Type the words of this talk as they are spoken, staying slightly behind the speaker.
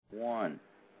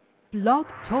Blog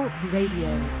Talk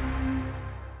Radio.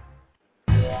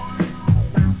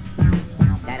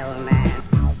 That old man.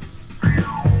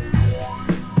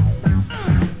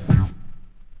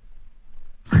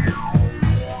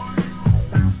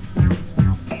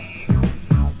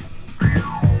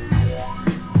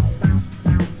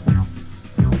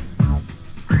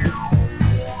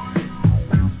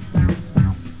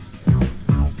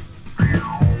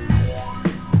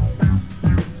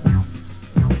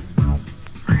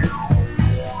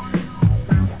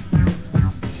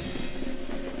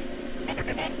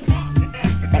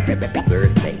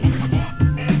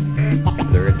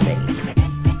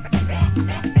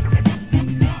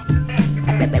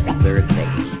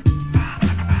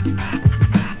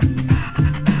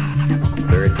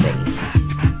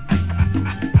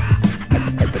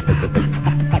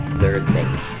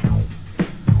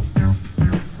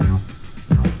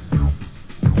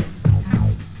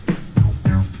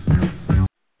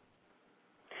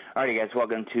 Alright, guys,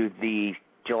 welcome to the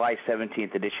July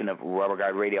 17th edition of Rubber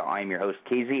Guard Radio. I am your host,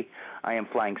 KZ. I am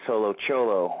flying solo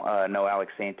cholo. No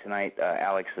Alex Saint tonight.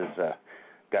 Alex has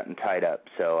gotten tied up,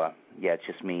 so yeah, it's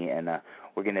just me, and this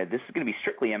is gonna be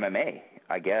strictly MMA,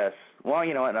 I guess. Well,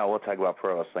 you know what? No, we'll talk about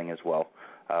pro wrestling as well.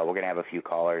 We're gonna have a few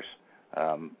callers.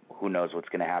 Who knows what's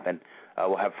gonna happen?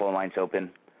 We'll have phone lines open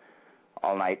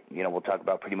all night. You know, we'll talk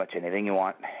about pretty much anything you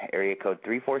want. Area code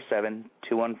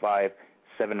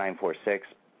 347-215-7946.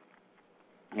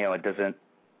 You know, it doesn't,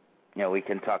 you know, we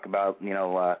can talk about, you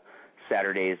know,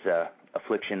 Saturday's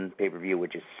Affliction pay-per-view,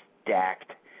 which is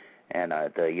stacked, and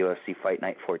the UFC Fight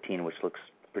Night 14, which looks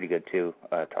pretty good too,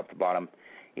 top to bottom,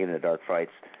 even the dark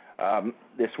fights.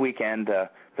 This weekend,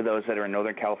 for those that are in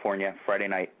Northern California, Friday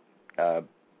night,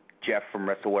 Jeff from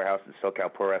Wrestle Warehouse and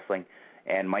SoCal Pro Wrestling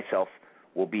and myself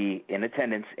will be in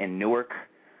attendance in Newark,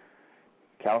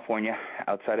 California,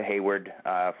 outside of Hayward,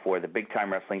 for the Big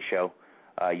Time Wrestling Show.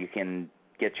 You can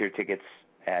get your tickets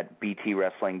at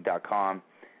btwrestling.com.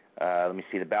 Let me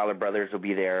see, the Ballard Brothers will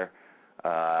be there.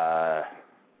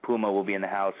 Puma will be in the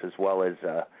house, as well as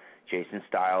Jason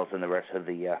Styles and the rest of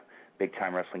the Big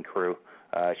Time Wrestling crew.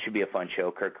 It should be a fun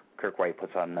show. Kirk White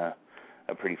puts on a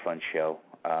pretty fun show.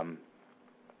 And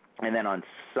then on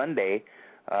Sunday,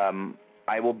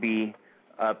 I will be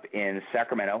up in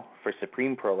Sacramento for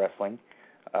Supreme Pro Wrestling.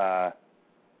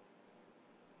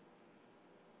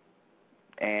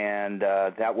 And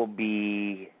that will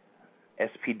be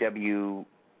spwrestling.com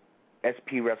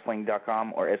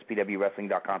or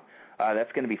spwwrestling.com.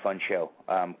 That's going to be a fun show.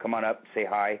 Come on up, say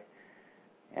hi,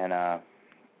 and,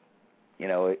 you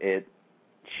know, it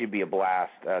should be a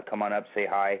blast. Come on up, say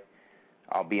hi.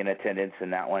 I'll be in attendance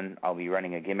in that one. I'll be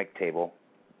running a gimmick table,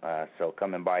 so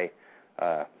come and buy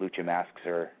Lucha masks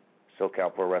or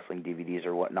SoCal Pro Wrestling DVDs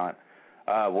or whatnot.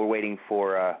 We're waiting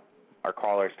for our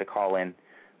callers to call in.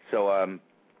 So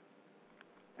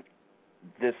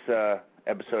this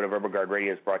episode of Rubber Guard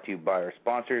Radio is brought to you by our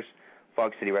sponsors,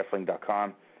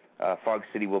 FogCityWrestling.com. Fog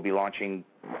City will be launching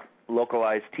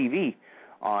localized TV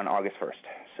on August 1st,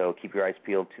 so keep your eyes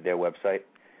peeled to their website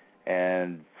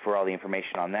and for all the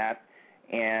information on that.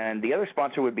 And the other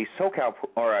sponsor would be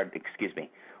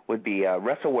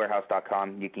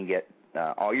WrestleWarehouse.com. You can get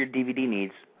all your DVD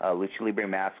needs, Lucha Libre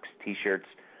masks, T-shirts,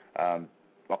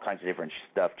 all kinds of different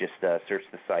stuff. Just search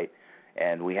the site,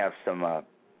 and we have some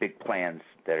big plans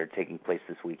that are taking place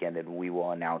this weekend, and we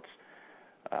will announce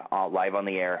live on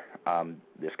the air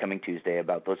this coming Tuesday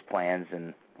about those plans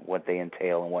and what they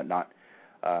entail and whatnot.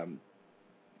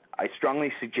 I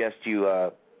strongly suggest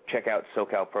you check out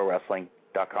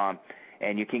SoCalProWrestling.com,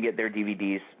 and you can get their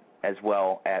DVDs as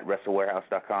well at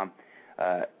WrestleWarehouse.com.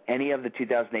 Any of the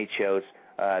 2008 shows,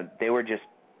 they were just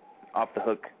off the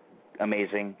hook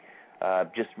amazing.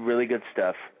 Just really good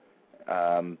stuff.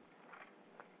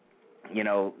 You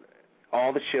know,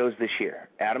 all the shows this year,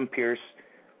 Adam Pearce,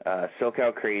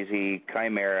 SoCal Crazy,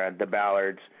 Chimera, the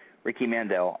Ballards, Ricky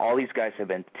Mandel, all these guys have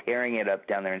been tearing it up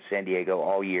down there in San Diego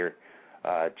all year.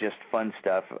 Just fun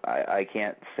stuff. I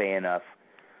can't say enough.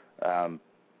 I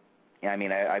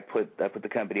mean, I put the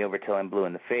company over till I'm blue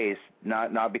in the face,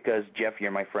 not because, Jeff,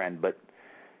 you're my friend, but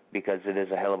because it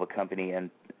is a hell of a company, and,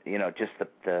 you know, just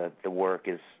the work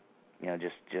is, you know,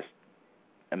 just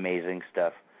amazing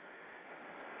stuff.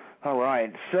 All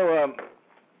right, so,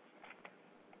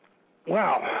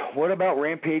 wow, what about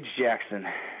Rampage Jackson?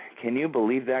 Can you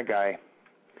believe that guy?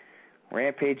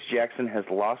 Rampage Jackson has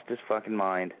lost his fucking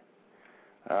mind.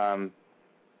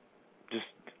 Just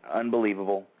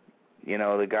unbelievable. You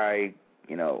know, the guy,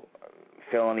 you know,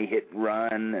 felony hit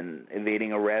run and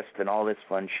evading arrest and all this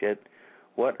fun shit.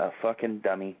 What a fucking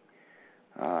dummy.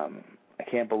 I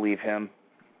can't believe him.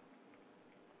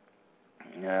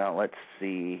 Let's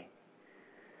see.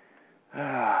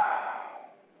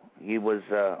 He was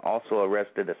also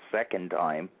arrested a second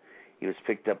time. He was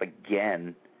picked up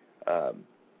again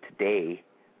today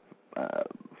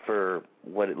for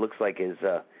what it looks like is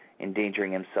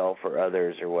endangering himself or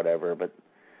others or whatever. But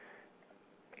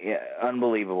yeah,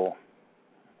 unbelievable.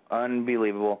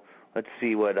 Let's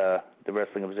see what the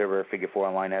Wrestling Observer Figure 4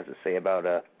 Online has to say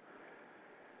about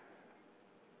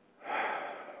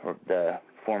the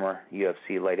former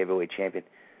UFC light heavyweight champion.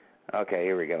 Okay,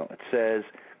 here we go. It says,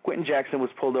 Quentin Jackson was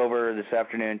pulled over this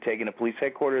afternoon, taken to police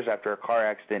headquarters after a car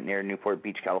accident near Newport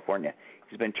Beach, California.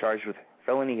 He's been charged with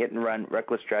felony hit and run,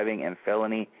 reckless driving, and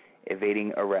felony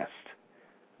evading arrest.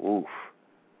 Oof.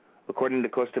 According to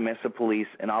Costa Mesa police,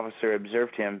 an officer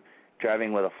observed him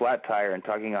driving with a flat tire and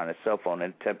talking on his cell phone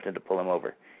and attempted to pull him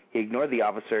over. He ignored the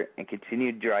officer and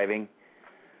continued driving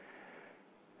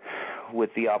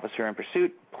with the officer in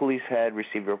pursuit. Police had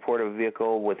received a report of a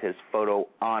vehicle with his photo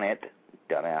on it,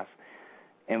 dumbass,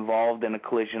 involved in a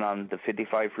collision on the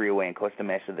 55 freeway in Costa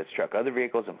Mesa that struck other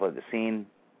vehicles and fled the scene.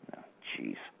 Oh,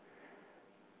 jeez.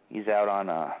 He's out on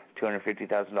a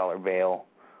 $250,000 bail.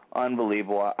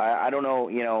 Unbelievable. I don't know,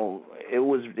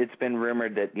 it's been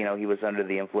rumored that, he was under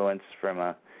the influence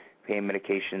from pain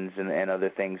medications and other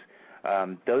things.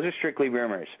 Those are strictly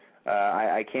rumors.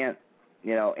 I can't,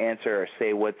 answer or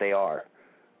say what they are.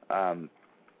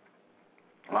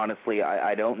 Honestly,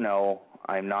 I don't know.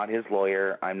 I'm not his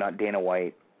lawyer. I'm not Dana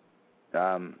White.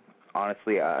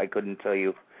 Honestly, I couldn't tell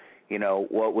you,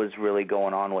 what was really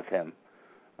going on with him.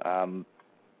 But,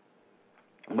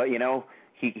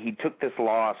 he took this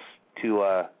loss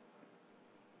to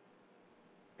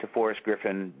Forrest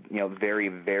Griffin, very,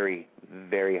 very,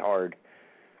 very hard.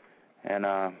 And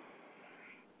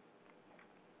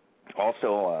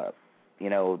also,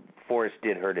 Forrest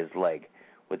did hurt his leg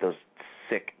with those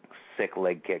sick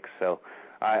leg kicks. So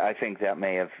I think that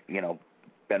may have,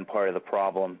 been part of the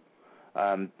problem.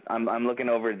 I'm looking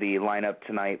over the lineup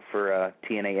tonight for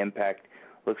TNA Impact.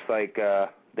 Looks like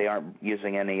they aren't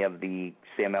using any of the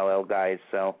CMLL guys,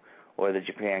 or the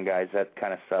Japan guys. That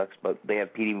kind of sucks. But they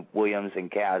have Petey Williams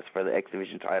and Kaz for the X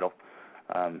Division title.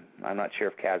 I'm not sure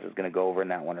if Kaz is going to go over in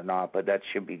that one or not, but that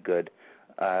should be good.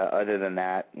 Other than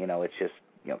that, it's just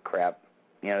crap.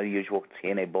 The usual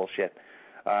TNA bullshit.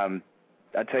 I'll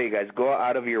tell you guys, go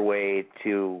out of your way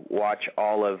to watch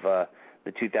all of the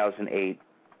 2008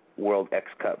 World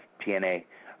X Cup TNA.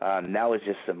 That was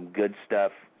just some good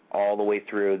stuff all the way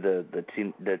through. The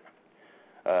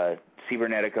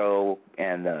Cibernetico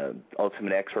and the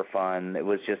Ultimate X were fun. It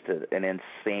was just an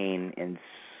insane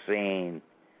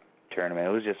tournament.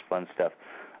 It was just fun stuff.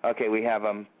 Okay, we have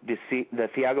the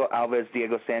Thiago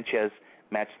Alves-Diego Sanchez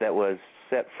match that was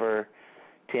set for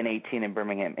 10/18 in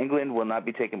Birmingham, England, will not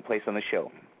be taking place on the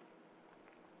show.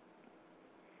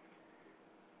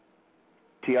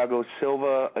 Thiago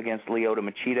Silva against Lyoto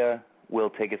Machida will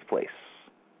take its place.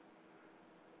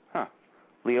 Huh.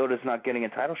 Lyota's not getting a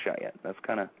title shot yet. That's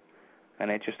kind of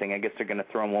interesting. I guess they're going to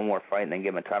throw him one more fight and then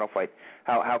give him a title fight.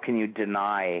 How can you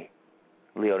deny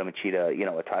Lyoto Machida,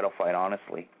 a title fight,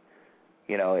 honestly?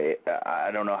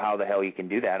 I don't know how the hell you can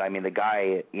do that. I mean, the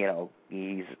guy,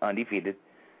 he's undefeated.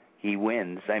 He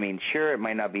wins. I mean, sure, it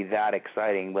might not be that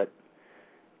exciting, but,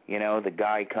 the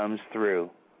guy comes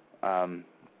through.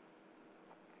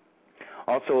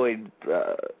 Also,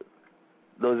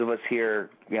 those of us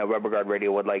here, Rubber Guard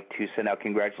Radio would like to send out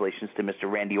congratulations to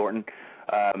Mr. Randy Orton.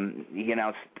 He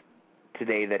announced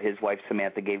today that his wife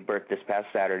Samantha gave birth this past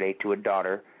Saturday to a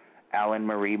daughter, Alan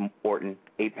Marie Orton,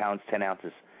 8 pounds, 10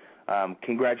 ounces.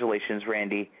 Congratulations,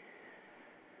 Randy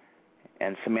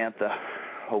and Samantha.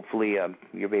 Hopefully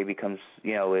your baby comes,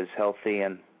 is healthy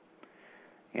and,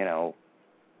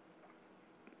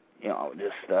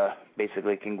 just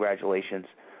basically congratulations.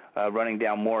 Running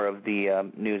down more of the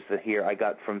news that here I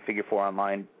got from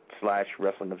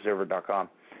Figure4Online/WrestlingObserver.com.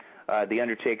 The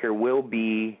Undertaker will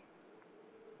be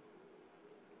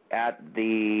at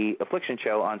the Affliction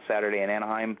show on Saturday in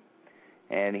Anaheim,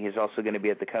 and he's also going to be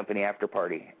at the company after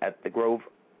party at the Grove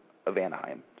of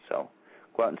Anaheim. So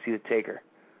go out and see the Taker.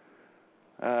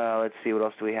 Let's see, what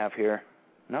else do we have here?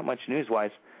 Not much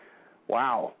news-wise.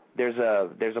 Wow, there's a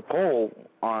poll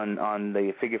on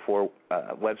the Figure 4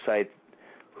 website.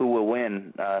 Who will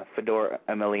win, Fedor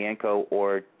Emelianenko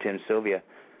or Tim Sylvia?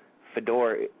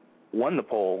 Fedor won the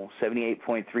poll,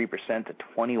 78.3% to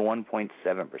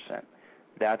 21.7%.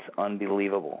 That's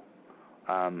unbelievable.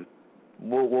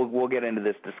 We'll get into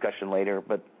this discussion later,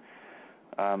 but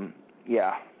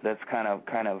yeah, that's kind of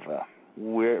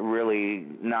we're really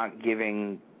not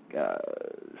giving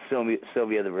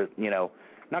Sylvia the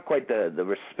not quite the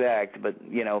respect, but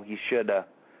he should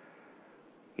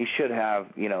he should have,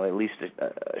 at least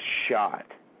a shot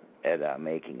at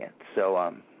making it.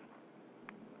 So,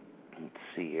 let's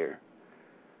see here.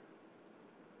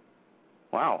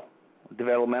 Wow.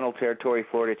 Developmental Territory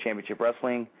Florida Championship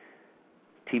Wrestling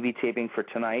TV taping for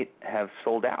tonight have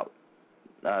sold out.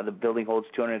 The building holds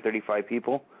 235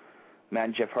 people. Matt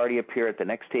and Jeff Hardy appear at the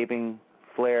next taping.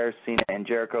 Flair, Cena, and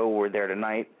Jericho were there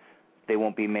tonight. They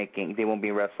won't be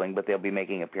wrestling, but they'll be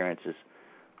making appearances.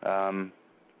 Let's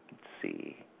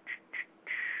see.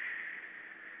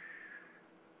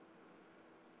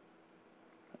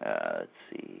 Let's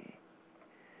see.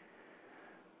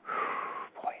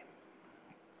 Boy.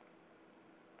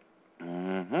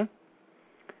 And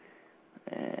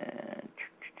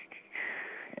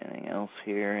anything else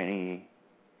here?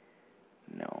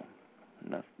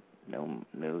 No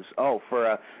news. Oh,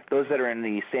 for those that are in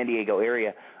the San Diego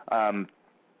area, on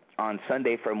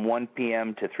Sunday from 1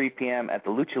 p.m. to 3 p.m. at the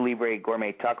Lucha Libre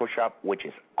Gourmet Taco Shop, which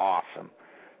is awesome.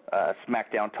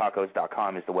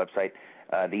 SmackDownTacos.com is the website.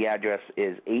 The address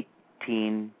is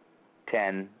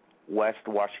 1810 West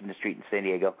Washington Street in San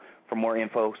Diego. For more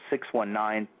info,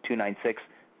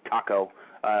 619-296-TACO.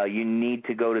 You need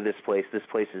to go to this place. This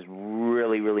place is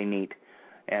really, really neat.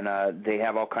 And they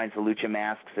have all kinds of lucha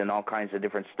masks and all kinds of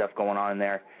different stuff going on in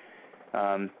there.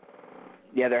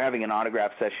 They're having an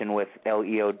autograph session with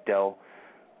Leo del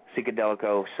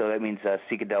Psicodelico. So that means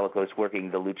Psicodelico is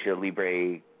working the Lucha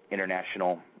Libre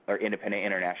International or Independent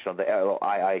International, the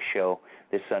LII show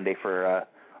this Sunday for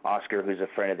Oscar, who's a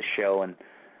friend of the show and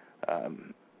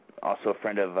also a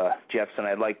friend of Jeff's. And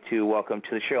I'd like to welcome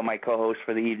to the show my co-host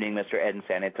for the evening, Mr. Ed in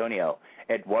San Antonio.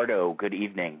 Eduardo, good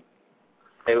evening.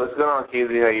 Hey, what's going on,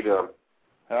 Casey? How you doing?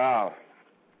 Oh,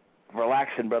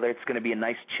 relaxing, brother. It's going to be a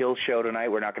nice, chill show tonight.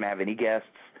 We're not going to have any guests.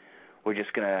 We're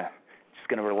just gonna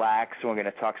relax, and we're going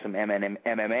to talk some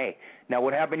MMA. Now,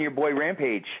 what happened to your boy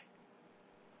Rampage?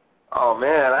 Oh,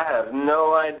 man, I have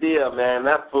no idea, man.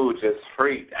 That fool just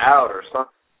freaked out or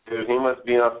something. Dude, he must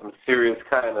be on some serious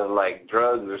kind of,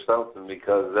 drugs or something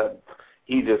because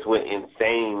he just went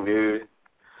insane, dude.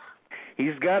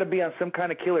 He's got to be on some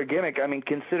kind of killer gimmick. I mean,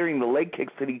 considering the leg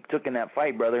kicks that he took in that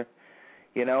fight, brother,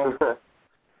 they were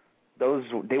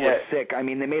sick. I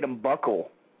mean, they made him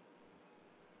buckle.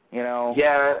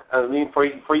 Yeah, I mean, for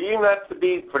you not to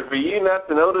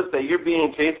notice that you're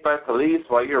being chased by police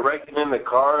while you're wrecking in the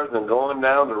cars and going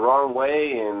down the wrong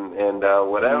way and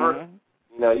whatever,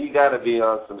 you got to be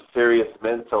on some serious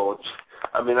mental.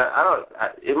 I mean,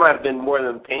 it might have been more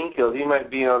than painkillers. You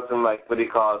might be on some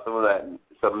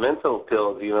some mental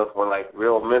pills, for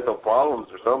real mental problems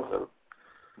or something.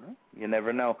 You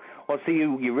never know. Well, see,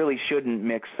 you really shouldn't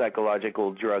mix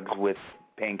psychological drugs with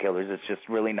painkillers. It's just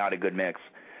really not a good mix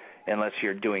unless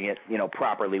you're doing it,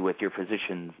 properly with your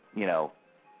physician,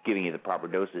 giving you the proper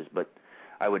doses. But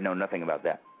I would know nothing about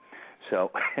that.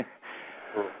 So,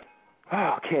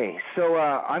 okay. So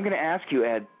I'm going to ask you,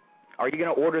 Ed, are you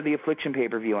going to order the Affliction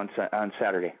pay-per-view on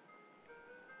Saturday?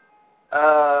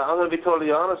 I'm going to be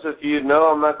totally honest with you. No,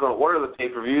 I'm not going to order the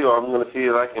pay-per-view. I'm going to see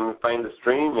if I can find the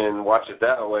stream and watch it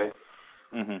that way.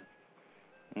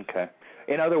 Okay.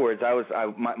 In other words,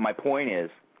 my point is,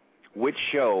 which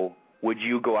show would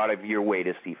you go out of your way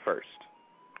to see first?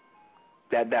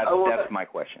 That's my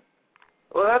question.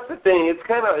 Well, that's the thing. It's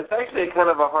actually kind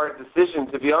of a hard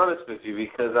decision, to be honest with you,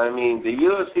 because the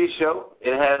UFC show,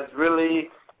 it has really,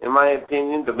 in my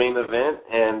opinion, the main event,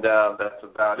 and that's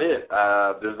about it.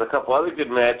 There's a couple other good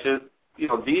matches,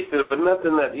 decent, but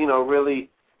nothing that, really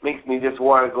makes me just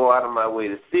want to go out of my way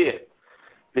to see it.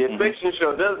 The Affliction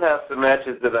show does have some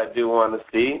matches that I do want to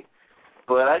see,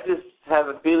 but I just have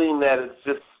a feeling that it's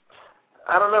just,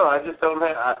 I don't know, I just don't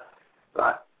have,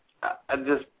 I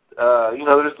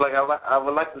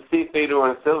would like to see Fedor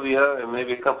and Sylvia and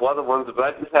maybe a couple other ones, but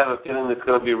I just have a feeling it's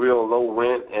going to be real low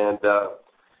rent and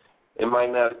it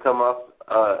might not come off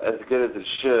as good as it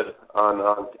should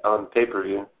on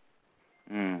pay-per-view.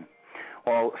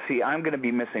 Well, see, I'm going to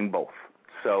be missing both.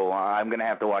 So I'm going to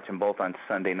have to watch them both on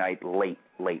Sunday night late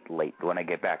when I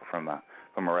get back from a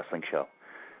wrestling show.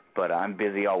 But I'm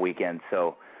busy all weekend,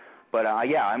 so. But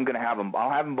I'm going to have them.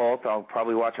 I'll have them both. I'll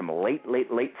probably watch them late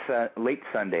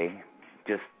Sunday,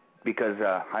 just because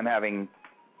I'm having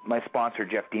my sponsor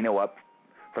Jeff Dino up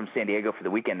from San Diego for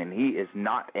the weekend, and he is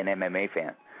not an MMA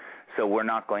fan. So we're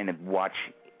not going to watch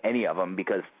any of them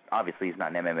because obviously he's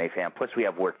not an MMA fan. Plus we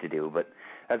have work to do, but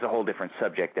that's a whole different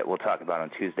subject that we'll talk about on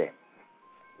Tuesday.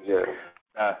 Yeah.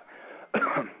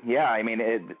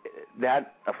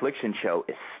 That Affliction show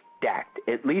is stacked,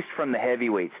 at least from the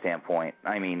heavyweight standpoint.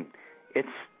 I mean, it's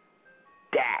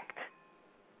stacked.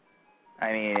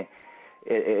 I mean,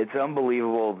 it's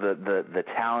unbelievable the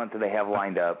talent that they have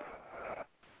lined up.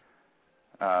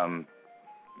 Well,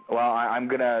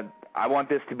 I want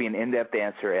this to be an in-depth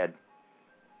answer, Ed.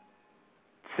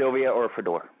 Sylvia or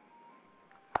Fedor?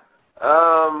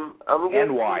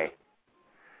 And why?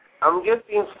 I'm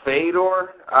guessing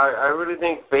Fedor. I really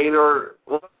think Fedor.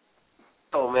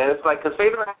 Oh man, it's like because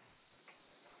Fedor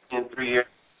in 3 years,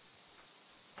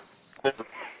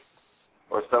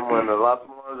 or someone a lot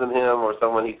more than him, or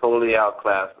someone he totally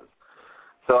outclasses.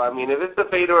 So I mean, if it's the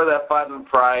Fedor that fought in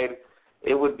Pride,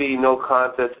 it would be no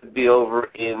contest. It'd be over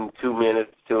in 2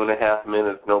 minutes, 2.5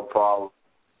 minutes, no problem.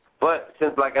 But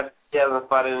since, like I said, he hasn't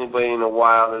fought anybody in a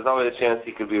while, there's always a chance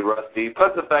he could be rusty.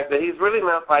 Plus the fact that he's really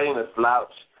not fighting a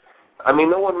slouch. I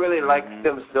mean, no one really likes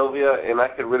Tim Sylvia, and I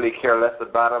could really care less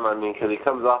about him. I mean, because he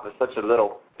comes off as such a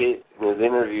little bitch in his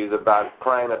interviews about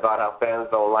crying about how fans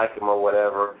don't like him or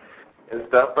whatever and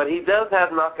stuff. But he does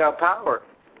have knockout power.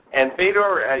 And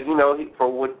Fedor, as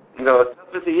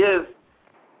tough as he is,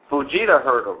 Fujita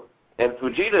hurt him. And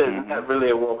Fujita is not really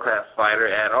a world-class fighter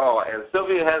at all. And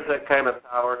Sylvia has that kind of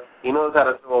power. He knows how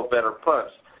to throw a better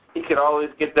punch. He could always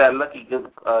get that lucky, just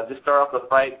start off the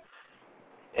fight.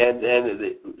 And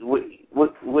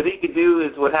what he could do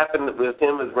is what happened with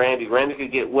him is Randy. Randy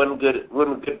could get one good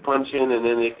punch in, and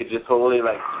then it could just totally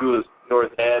screw his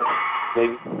head.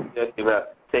 Maybe just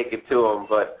take it to him.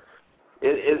 But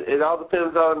it all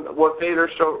depends on what Fedor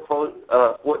shows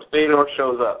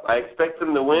up. I expect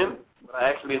him to win, but I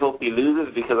actually hope he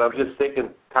loses because I'm just sick and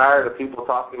tired of people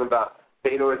talking about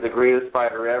Fedor is the greatest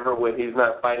fighter ever when he's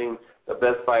not fighting the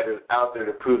best fighters out there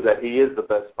to prove that he is the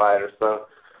best fighter. So.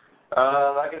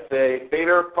 Like I say,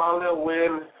 Fedor probably will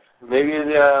win, maybe in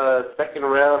the second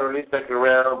round, early second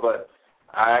round, but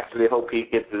I actually hope he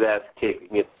gets his ass kicked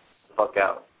and gets the fuck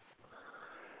out.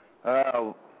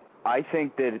 I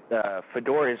think that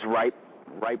Fedor is ripe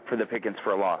for the pickings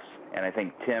for a loss, and I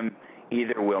think Tim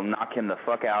either will knock him the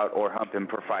fuck out or hump him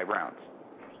for 5 rounds.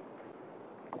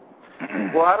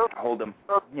 Well, I don't hold him.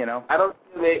 I don't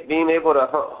see being able to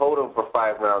hold him for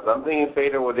 5 rounds. I'm thinking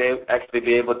Fedor would actually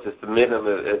be able to submit him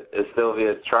as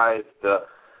Sylvia tries to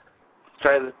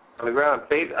on the ground.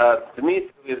 To me,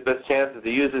 Sylvia's best chance is to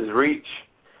use his reach,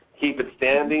 keep it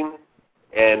standing,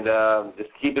 and just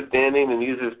keep it standing and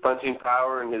use his punching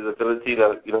power and his ability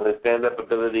to his stand-up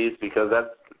abilities because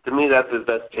to me that's his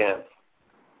best chance.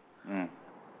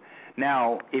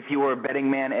 Now, if you were a betting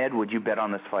man, Ed, would you bet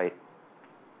on this fight?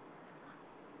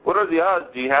 What are the odds?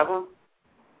 Do you have them?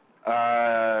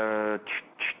 I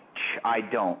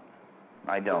don't.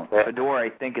 Okay. Fedor,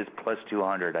 I think, is plus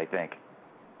 200, I think.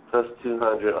 Plus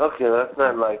 200. Okay, that's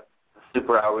not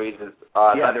super outrageous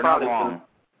odds. Yeah, they're not long.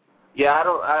 Yeah,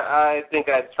 I think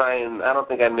I'd try and I don't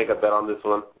think I'd make a bet on this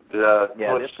one.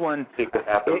 This one,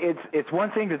 it's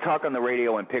one thing to talk on the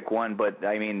radio and pick one, but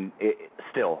I mean,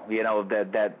 still,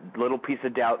 that little piece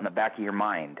of doubt in the back of your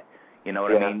mind. You know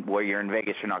what I mean? Where you're in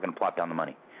Vegas, you're not going to plop down the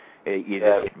money. You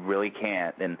just really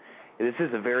can't. And this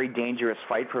is a very dangerous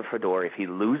fight for Fedor. If he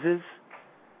loses,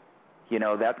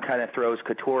 that kind of throws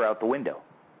Couture out the window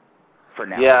for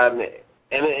now. Yeah,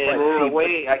 and in a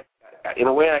way,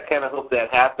 I kind of hope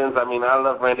that happens. I mean, I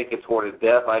love Randy Couture to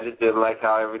death. I just didn't like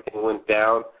how everything went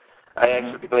down. I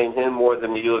actually blame him more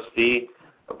than the UFC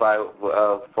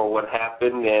for what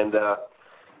happened, and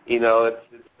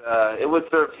it would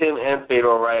serve him and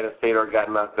Fedor right if Fedor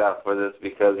got knocked out for this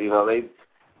because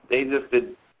they just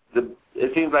did.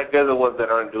 It seems like they're the ones that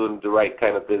aren't doing the right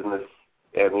kind of business,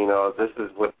 and this is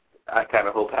what I kind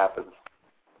of hope happens.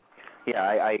 Yeah,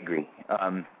 I agree.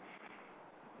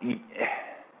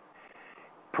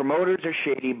 Promoters are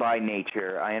shady by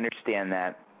nature. I understand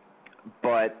that,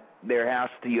 but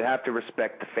you have to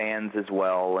respect the fans as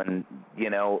well, and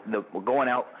going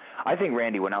out. I think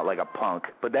Randy went out like a punk,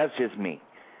 but that's just me.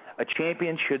 A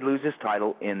champion should lose his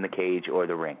title in the cage or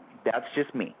the ring. That's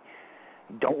just me.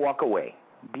 Don't walk away.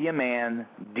 Be a man.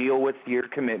 Deal with your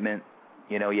commitment.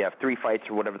 You have 3 fights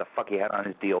or whatever the fuck he had on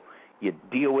his deal. You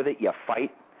deal with it. You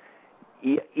fight.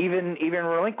 Even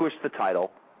relinquish the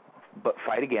title, but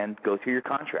fight again. Go through your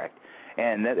contract.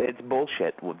 And it's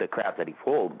bullshit with the crap that he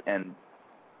pulled. And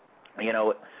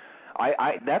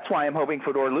that's why I'm hoping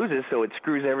Fedor loses so it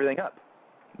screws everything up.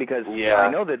 Because I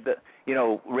know that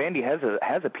Randy has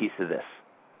a piece of this.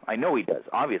 I know he does,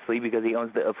 obviously, because he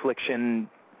owns the Affliction,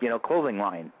 clothing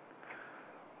line.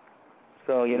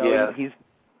 So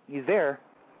he's there.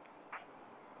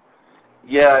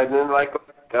 Yeah, and then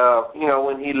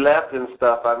when he left and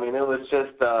stuff, I mean, it was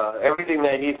just everything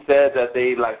that he said that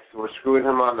they were screwing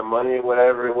him on the money or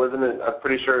whatever. It wasn't. I'm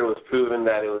pretty sure it was proven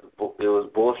that it was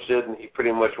bullshit, and he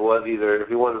pretty much was either. If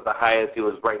he wasn't the highest, he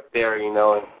was right there, And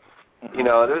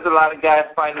there's a lot of guys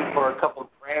fighting for a couple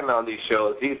grand on these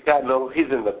shows. He's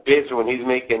in the bitch when he's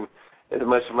making as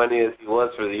much money as he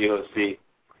was for the UFC.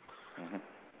 Mm-hmm.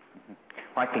 Mm-hmm.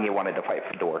 Well, I think he wanted to fight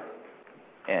Fedor,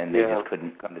 and they just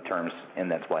couldn't come to terms, and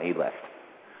that's why he left.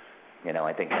 You know,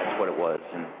 I think that's what it was.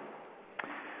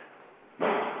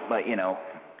 But you know,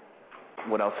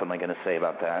 what else am I going to say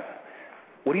about that?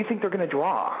 What do you think they're going to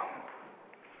draw?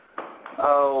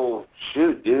 Oh,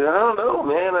 shoot, dude. I don't know,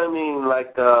 man. I mean,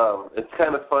 like, it's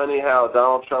kind of funny how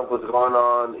Donald Trump was going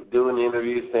on doing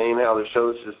interviews saying how the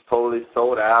show's just totally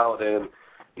sold out and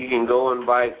you can go and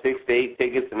buy 6 to 8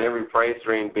 tickets in every price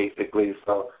range, basically.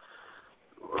 So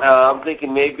I'm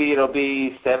thinking maybe it'll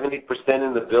be 70%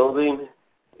 in the building,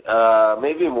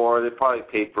 maybe more. They probably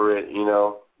paper it, you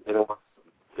know.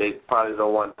 They probably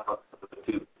don't want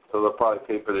to, so they'll probably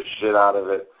paper the shit out of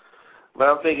it. But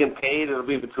I'm thinking paid, it'll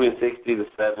be between 60 to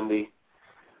 70.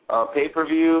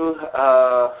 Pay-per-view,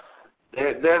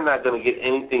 they're not going to get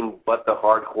anything but the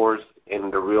hardcores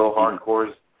and the real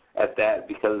hardcores at that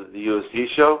because of the UFC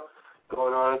show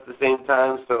going on at the same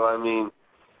time. So, I mean,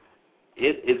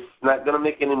 it's not going to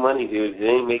make any money, dude. It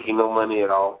ain't making no money at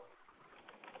all.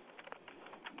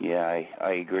 Yeah,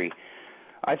 I agree.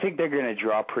 I think they're going to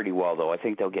draw pretty well, though. I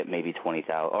think they'll get maybe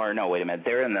 20,000. Or, no, wait a minute.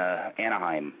 They're in the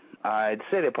Anaheim. I'd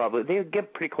say they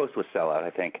get pretty close to a sellout, I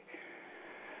think.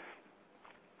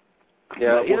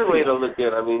 Yeah, either way it'll look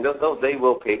good. I mean, they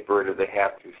will paper it if they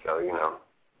have to, so, you know.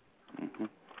 Mm-hmm.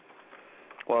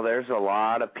 Well, there's a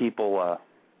lot of people,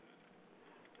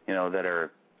 you know, that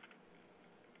are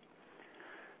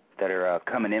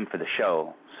coming in for the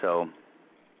show, so...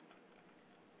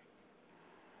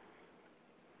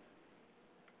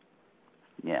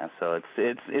 Yeah, so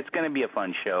it's going to be a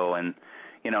fun show, and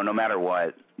you know, no matter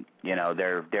what, you know,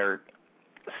 they're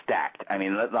stacked. I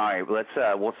mean, all right,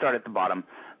 we'll start at the bottom.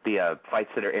 The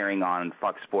fights that are airing on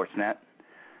Fox Sports Net.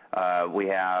 We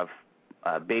have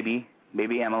Baby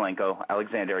Amalenko,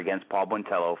 Alexander against Paul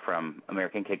Bontello from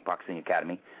American Kickboxing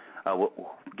Academy.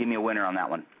 Give me a winner on that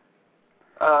one.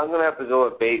 I'm going to have to go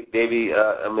with Baby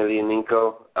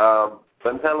Emelianenko.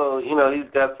 Bontello, you know, he's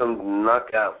got some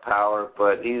knockout power,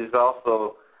 but he's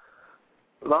also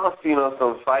lost, you know,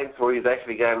 some fights where he's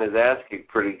actually gotten his ass kicked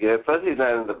pretty good. Plus, he's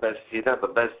not the best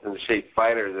in shape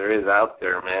fighter there is out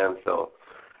there, man. So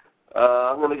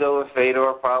I'm going to go with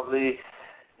Fedor. Probably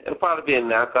it'll probably be a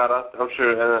knockout. I'm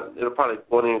sure it'll probably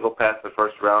won't even go past the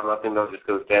first round. I think they'll just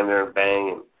go stand there and bang.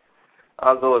 And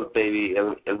I'll go with Baby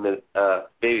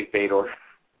Fedor.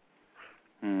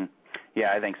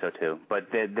 Yeah, I think so too. But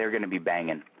they're going to be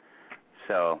banging,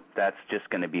 so that's just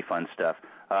going to be fun stuff.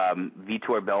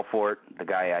 Vitor Belfort, the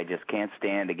guy I just can't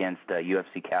stand, against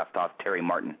UFC cast-off Terry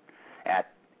Martin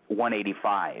at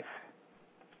 185.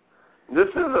 This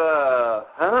is I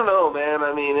don't know, man.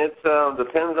 I mean, it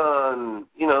depends on,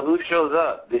 you know, who shows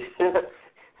up.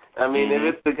 I mean, if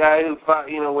it's the guy who fought,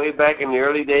 you know, way back in the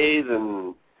early days,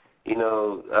 and you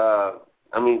know,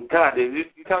 I mean, God, if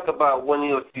you talk about one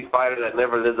UFC fighter that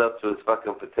never lives up to his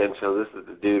fucking potential, this is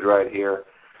the dude right here.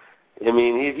 I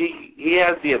mean, he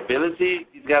has the ability,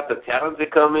 he's got the talent to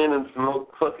come in and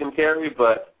smoke fucking Terry,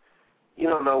 but you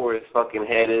don't know where his fucking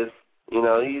head is. You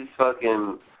know, he's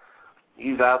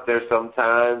out there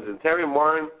sometimes. And Terry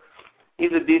Martin,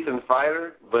 he's a decent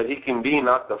fighter, but he can be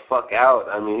knocked the fuck out.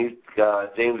 I mean,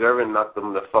 James Irvin knocked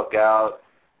him the fuck out.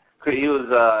 He was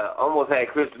almost had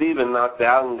Chris Lieben knocked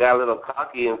out and got a little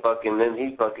cocky and then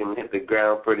he fucking hit the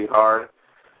ground pretty hard.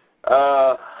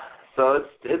 So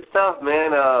it's tough,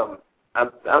 man.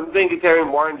 I'm thinking Terry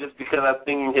Martin just because I'm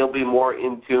thinking he'll be more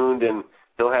in tuned and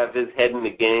he'll have his head in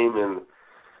the game, and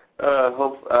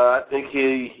I think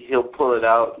he'll pull it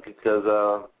out because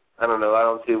I don't know. I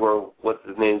don't see what's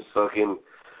his name's fucking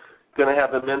gonna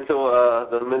have the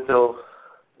mental.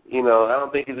 You know, I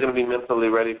don't think he's gonna be mentally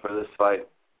ready for this fight.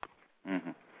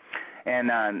 Mm-hmm. And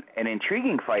an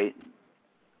intriguing fight,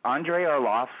 Andrei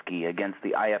Arlovsky against the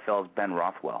IFL's Ben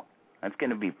Rothwell. That's going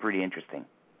to be pretty interesting.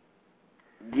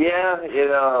 Yeah,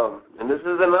 and this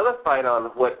is another fight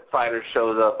on what fighter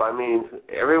shows up. I mean,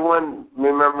 everyone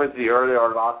remembers the early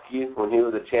Arlovsky when he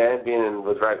was a champion and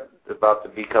was about to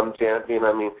become champion.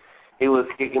 I mean, he was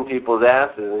kicking people's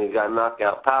asses and he got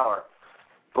knockout power.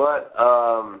 But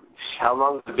how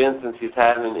long has it been since he's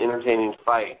had an entertaining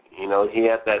fight? You know, he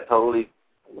had that totally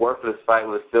worthless fight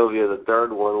with Sylvia, the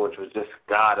third one, which was just,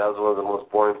 God, that was one of the most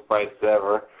boring fights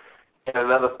ever. And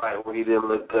another fight where he didn't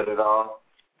look good at all.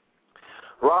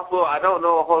 Rothwell, I don't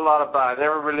know a whole lot about. I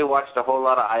never really watched a whole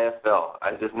lot of IFL.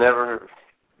 It just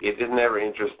never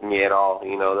interested me at all.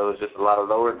 You know, there was just a lot of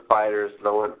lower fighters,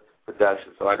 lower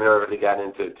production, so I never really got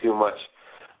into it too much.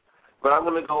 But I'm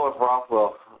going to go with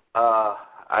Rothwell.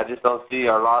 I just don't see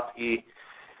Arlovsky.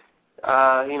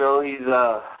 You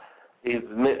know, I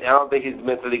don't think he's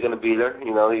mentally going to be there.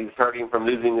 You know, he's hurting from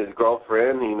losing his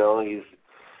girlfriend. You know,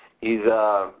 he's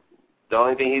the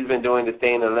only thing he's been doing to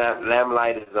stay in the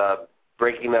limelight is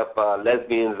breaking up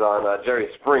lesbians on Jerry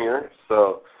Springer.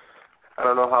 So I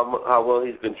don't know how well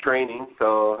he's been training.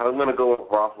 So I'm going to go with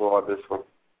Rothwell on this one.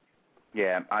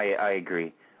 Yeah, I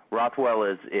agree. Rothwell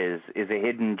is a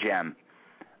hidden gem.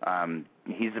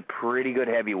 He's a pretty good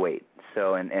heavyweight.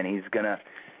 So and he's gonna,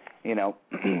 you know,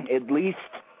 at least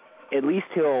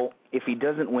he'll, if he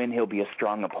doesn't win, he'll be a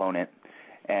strong opponent.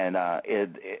 And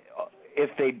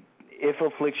if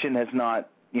Affliction has not,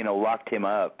 you know, locked him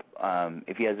up,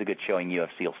 if he has a good showing,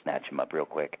 UFC will snatch him up real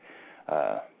quick.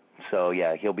 So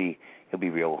yeah, he'll be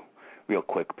real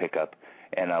quick pickup.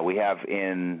 And we have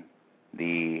in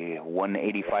the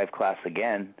 185 class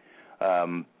again,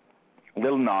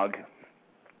 Little Nog,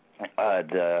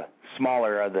 the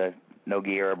smaller of the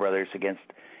Nogueira brothers against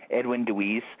Edwin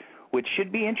Deweese, which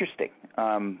should be interesting.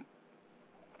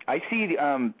 I see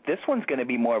this one's going to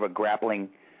be more of a grappling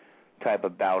type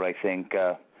of bout, I think.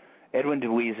 Edwin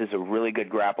Deweese is a really good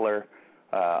grappler,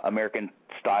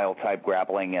 American-style type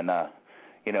grappling, and,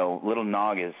 you know, Little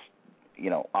Nog is, you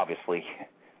know, obviously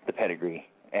the pedigree.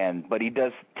 But he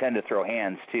does tend to throw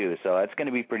hands, too, so that's going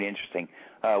to be pretty interesting.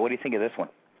 What do you think of this one?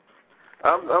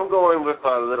 I'm going with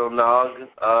Little Nog.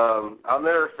 I'll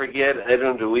never forget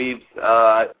Edwin Deweese.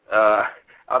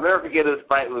 I'll never forget his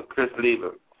fight with Chris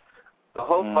Lieben. The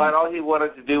whole fight, all he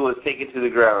wanted to do was take it to the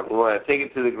ground. He wanted to take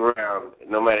it to the ground.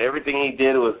 No matter everything he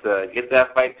did was get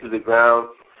that fight to the ground.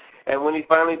 And when he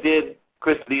finally did,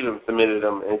 Chris Lieben submitted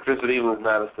him, and Chris Lieben was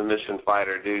not a submission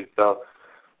fighter, dude. So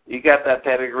you got that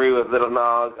pedigree with Little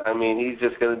Nog. I mean, he's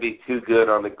just going to be too good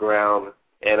on the ground.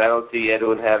 And I don't see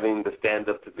Edwin having the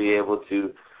stand-up to be able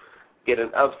to get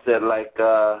an upset like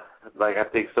I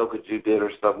think Sokoju did or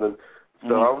something.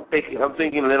 So I'm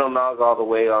thinking Little Nog all the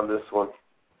way on this one.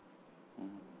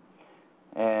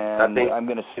 And I'm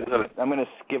gonna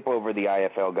skip over the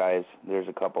IFL guys. There's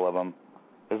a couple of them.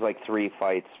 There's like 3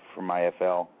 fights from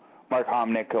IFL. Mark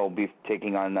Homnick will be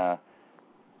taking on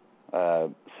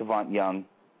Savant Young.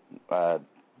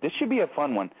 This should be a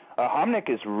fun one. Homnick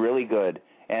is really good.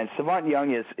 And Savant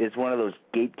Young is one of those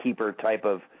gatekeeper type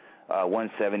of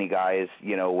 170 guys,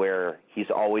 you know, where he's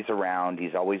always around,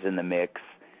 he's always in the mix,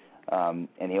 and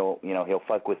he'll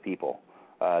fuck with people.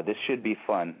 This should be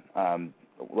fun.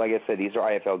 Like I said, these are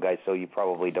IFL guys, so you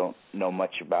probably don't know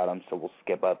much about them, so we'll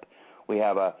skip up. We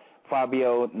have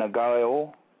Fabio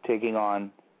Nagao taking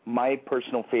on my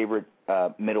personal favorite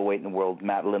middleweight in the world,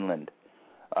 Matt Lindland.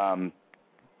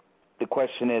 The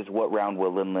question is, what round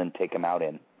will Lindland take him out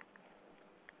in?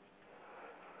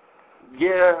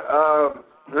 Yeah,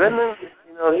 Lindland,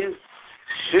 you know,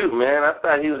 shoot, man, I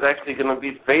thought he was actually going to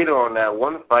beat Fedor on that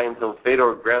one fight until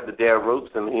Fedor grabbed the damn ropes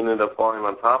and he ended up falling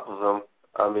on top of him.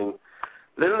 I mean,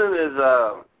 Lindland is,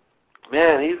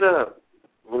 man, he's a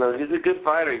good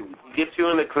fighter. He gets you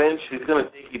in the clinch, he's going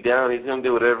to take you down, he's going to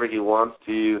do whatever he wants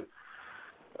to you.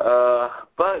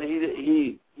 But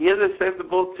he is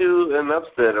acceptable to an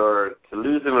upset or to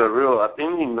lose in a real. I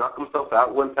think he knocked himself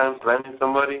out one time slamming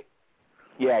somebody.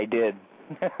 Yeah, he did.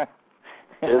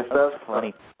 And stuff.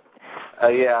 Funny.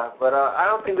 Yeah, but I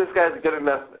don't think this guy's good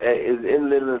enough. Is in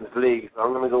Lindland's league, so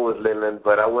I'm going to go with Lindland.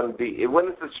 But it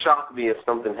wouldn't shock me if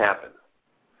something happened.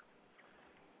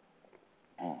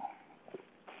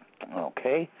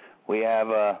 Okay, we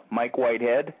have Mike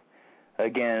Whitehead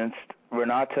against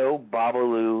Renato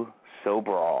Babalu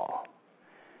Sobral.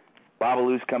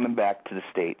 Babalu's coming back to the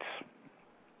States.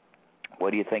 What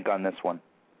do you think on this one?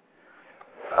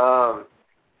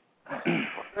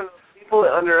 People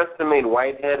underestimate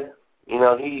Whitehead. You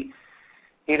know, he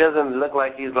doesn't look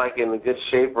like he's like in good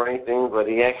shape or anything, but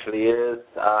he actually is.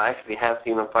 I actually have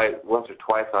seen him fight once or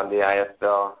twice on the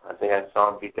ISL. I think I saw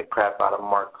him beat the crap out of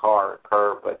Mark Kerr,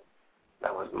 but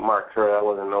that was Mark Kerr. That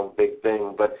wasn't no big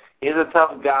thing. But he's a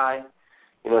tough guy.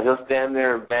 You know, he'll stand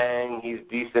there and bang. He's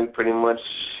decent pretty much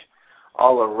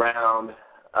all around.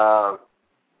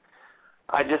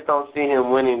 I just don't see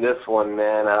him winning this one,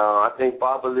 man. I think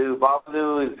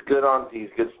Babalu is good he's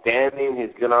good standing,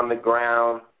 he's good on the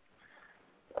ground.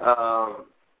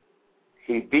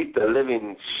 He beat the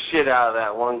living shit out of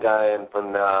that one guy and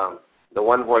from the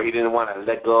one where he didn't want to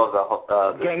let go of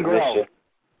the submission.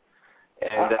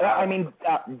 And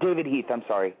David Heath, I'm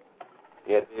sorry.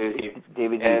 Yeah, David Heath.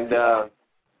 David Heath. And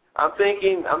I'm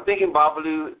thinking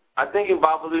Babalu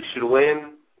should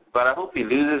win. But I hope he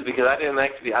loses because I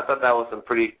thought that was some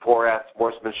pretty poor-ass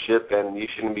sportsmanship, and you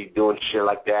shouldn't be doing shit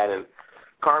like that. And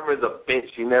karma's a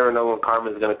bitch. You never know when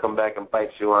karma's going to come back and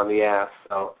bite you on the ass.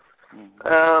 So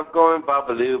Going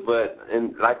Babalu, but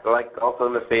like also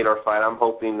in the Fedor fight, I'm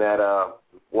hoping that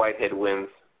Whitehead wins.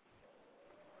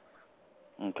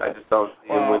 Okay. I just don't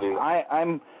see him winning.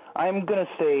 I'm gonna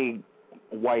say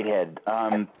Whitehead.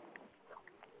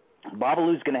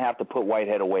 Babalu's gonna have to put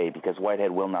Whitehead away because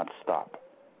Whitehead will not stop.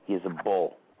 He is a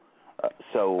bull.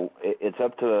 So it's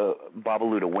up to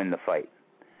Babalu to win the fight.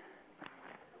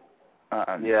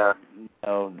 Yeah.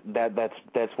 No,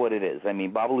 that's what it is. I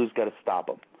mean, Babalu's got to stop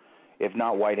him. If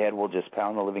not, Whitehead will just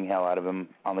pound the living hell out of him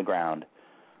on the ground.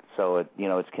 So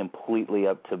it's completely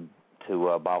up to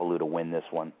Babalu to win this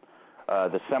one.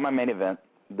 The semi-main event,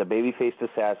 the baby-faced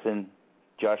assassin,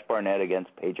 Josh Barnett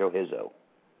against Pedro Hizzo.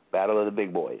 Battle of the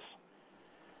big boys.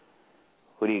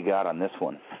 Who do you got on this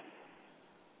one?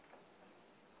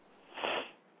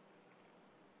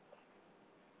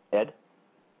 Ed?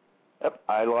 Yep,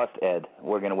 I lost Ed.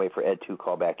 We're going to wait for Ed to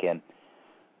call back in.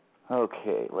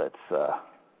 Okay, let's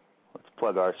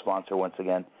plug our sponsor once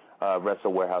again,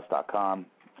 WrestleWarehouse.com.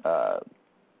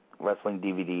 Wrestling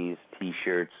DVDs,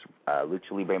 T-shirts,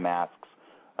 Lucha Libre masks,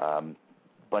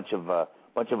 bunch of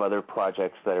other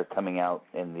projects that are coming out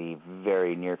in the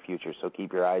very near future. So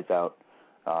keep your eyes out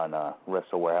on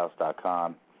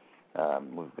WrestleWarehouse.com.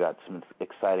 We've got some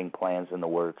exciting plans in the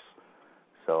works.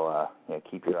 So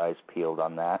keep your eyes peeled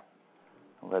on that.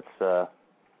 Let's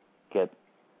get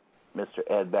Mr.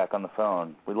 Ed back on the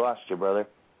phone. We lost you, brother.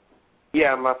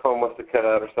 Yeah, my phone must have cut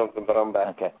out or something, but I'm back.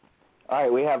 Okay. All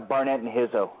right, we have Barnett and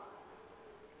Hizzo.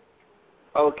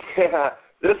 Okay,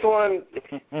 this is one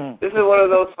of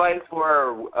those fights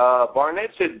where Barnett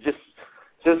should just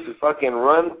fucking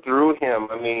run through him.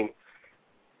 I mean,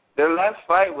 I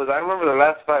remember the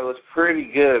last fight was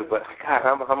pretty good, but God,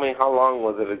 how long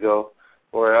was it ago?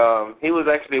 Where he was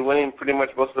actually winning pretty much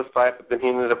most of the fight, but then he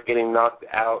ended up getting knocked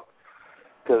out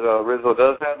because Rizzo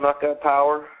does have knockout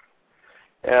power.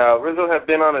 Rizzo had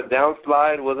been on a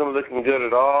downslide, wasn't looking good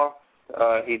at all.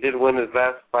 He did win his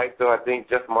last fight, though, I think,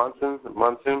 Jeff Monsoon.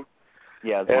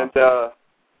 Yeah, and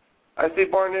I see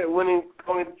Barnett running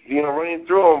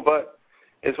through him, but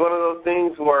it's one of those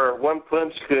things where one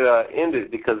punch could end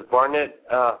it because Barnett,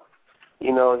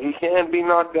 he can be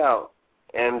knocked out.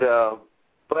 And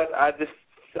but I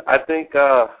think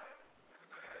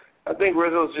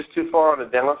Rizzo's just too far on the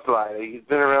downslide. He's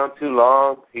been around too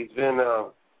long.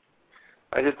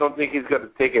 I just don't think he's going to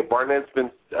take it. Barnett's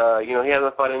been, he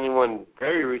hasn't fought anyone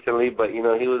very recently, but, he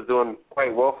was doing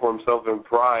quite well for himself in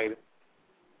Pride.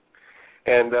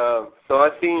 And so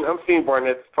I'm seeing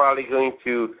Barnett's probably going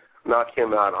to knock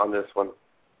him out on this one.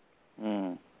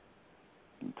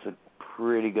 It's a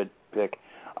pretty good pick.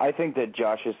 I think that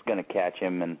Josh is going to catch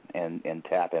him and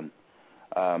tap him.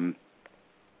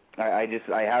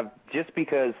 Just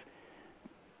because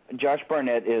Josh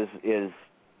Barnett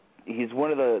he's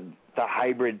one of the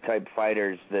hybrid type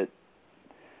fighters that,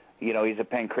 he's a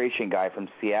pancration guy from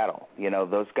Seattle.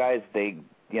 Those guys, they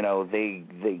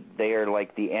are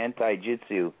like the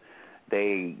anti-jitsu.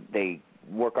 They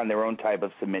work on their own type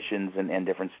of submissions and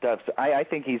different stuff. So I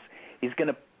think he's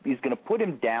gonna put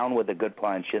him down with a good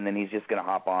punch, and then he's just gonna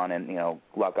hop on and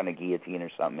luck on a guillotine or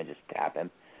something and just tap him.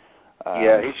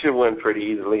 Yeah, he should win pretty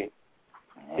easily.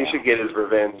 Yeah. He should get his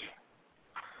revenge.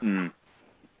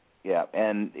 Yeah,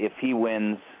 and if he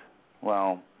wins,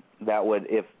 well, I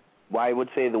would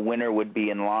say the winner would be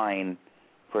in line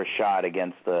for a shot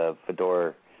against the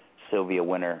Fedor Sylvia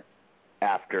winner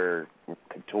after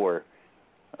Couture.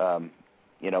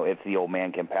 If the old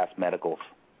man can pass medicals.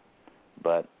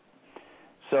 But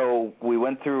so we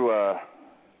went through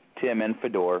Tim and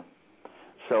Fedor.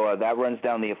 So that runs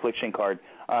down the Affliction card.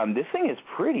 This thing is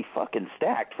pretty fucking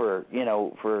stacked for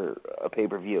a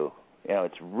pay-per-view.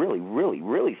 It's really, really,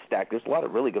 really stacked. There's a lot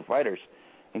of really good fighters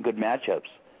and good matchups.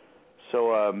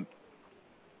 So, all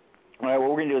right, what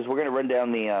we're going to do is we're going to run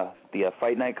down the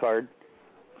Fight Night card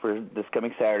for this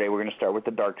coming Saturday. We're going to start with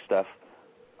the dark stuff.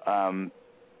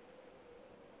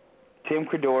 Tim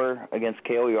Credor against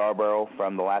K.O. Yarborough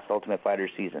from the last Ultimate Fighter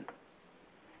season.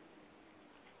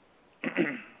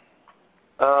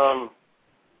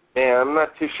 I'm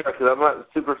not too sure because I'm not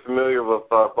super familiar with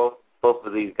both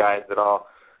of these guys at all.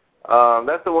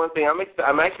 That's the one thing.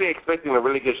 I'm actually expecting a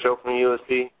really good show from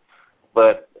UFC,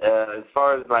 but as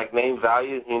far as like name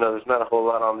value, there's not a whole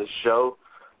lot on this show.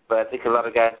 But I think a lot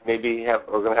of guys maybe are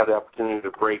going to have the opportunity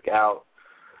to break out.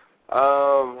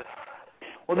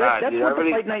 Well, that's what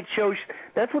the Fight Night shows.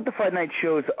 That's what the Fight Night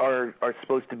shows are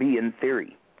supposed to be in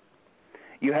theory.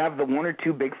 You have the one or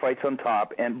two big fights on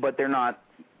top, but they're not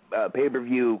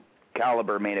pay-per-view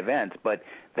caliber main events, but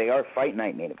they are Fight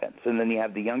Night main events. And then you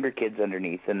have the younger kids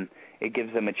underneath, and it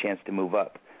gives them a chance to move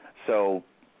up. So,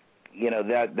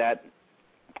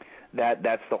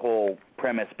 That's the whole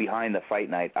premise behind the fight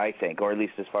night, I think, or at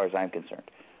least as far as I'm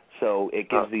concerned. So it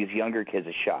gives these younger kids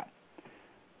a shot.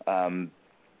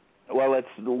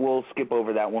 We'll skip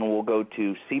over that one. We'll go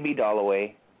to CB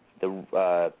Dalloway,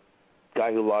 the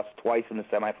guy who lost twice in the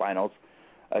semifinals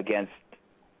against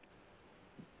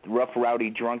rough, rowdy,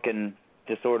 drunken,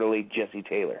 disorderly Jesse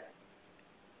Taylor.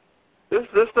 This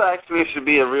actually should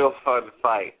be a real fun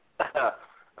fight.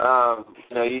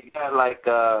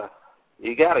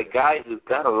 You got a guy who's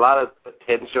got a lot of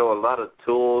potential, a lot of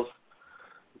tools,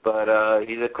 but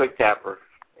he's a quick tapper,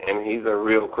 and he's a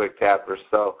real quick tapper.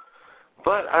 So,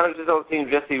 but I just don't see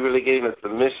Jesse really getting a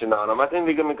submission on him. I think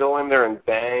they're going to go in there and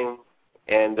bang,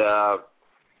 and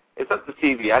it's up to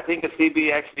CB. I think if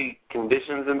CB actually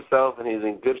conditions himself and he's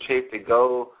in good shape to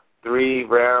go 3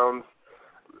 rounds,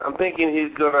 I'm thinking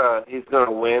he's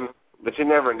gonna win. But you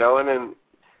never know, and then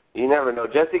you never know.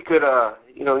 Jesse could, I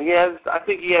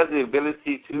think he has the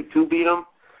ability to beat him.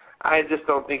 I just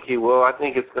don't think he will. I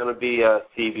think it's going to be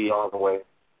CB all the way.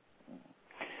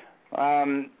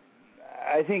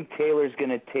 I think Taylor's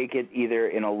going to take it either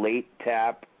in a late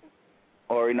tap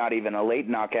or not even a late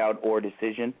knockout or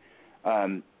decision.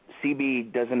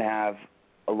 CB doesn't have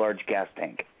a large gas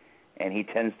tank, and he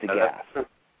tends to gas.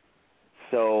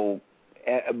 So,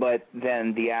 but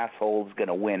then the asshole's going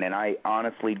to win, and I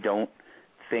honestly don't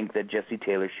think that Jesse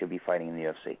Taylor should be fighting in the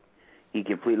UFC. He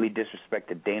completely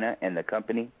disrespected Dana and the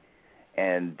company,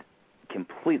 and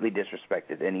completely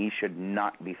disrespected, and he should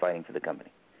not be fighting for the company.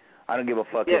 I don't give a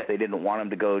fuck if they didn't want him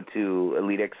to go to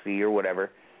Elite XC or whatever.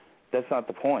 That's not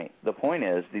the point. The point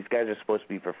is these guys are supposed to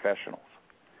be professionals,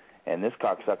 and this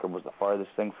cocksucker was the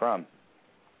farthest thing from.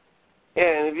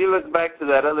 Yeah, and if you look back to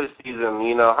that other season,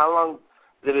 how long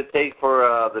did it take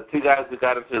for the 2 guys who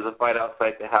got into the fight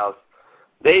outside the house?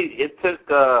 I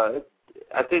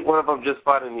think one of them just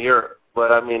fought in Europe,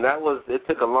 but it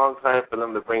took a long time for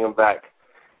them to bring him back.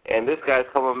 And this guy's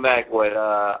coming back,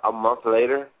 a month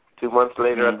later, 2 months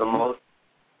later at the most.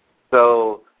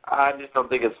 So I just don't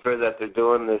think it's fair that they're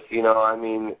doing this,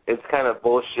 it's kind of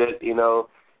bullshit, You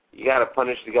got to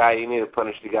punish the guy, you need to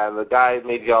punish the guy. And the guy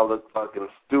made y'all look fucking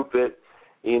stupid,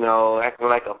 acting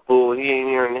like a fool. He hadn't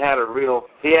even had a real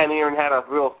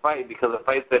fight, because the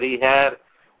fights that he had,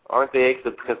 aren't they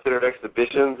considered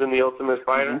exhibitions in the Ultimate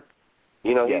Fighter?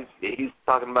 He's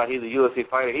talking about he's a UFC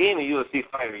fighter. He ain't a UFC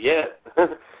fighter yet.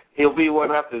 He'll be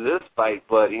one after this fight,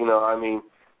 but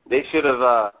they should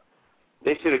have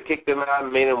kicked him out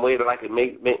and made him wait,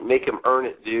 make him earn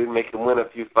it, dude. Make him win a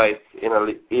few fights in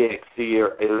EXC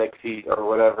or Alexi or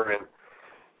whatever, and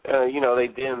they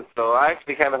didn't. So I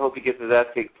actually kind of hope he gets his ass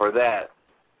kicked for that.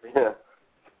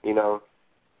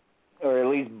 Or at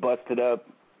least busted up.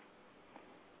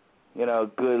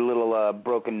 Good little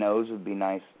broken nose would be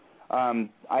nice.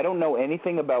 I don't know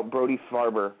anything about Brody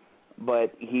Farber,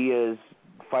 but he is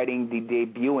fighting the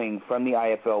debuting from the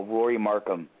IFL, Rory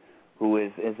Markham, who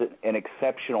is an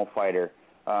exceptional fighter.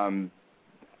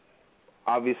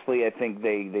 Obviously, I think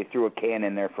they threw a can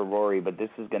in there for Rory, but this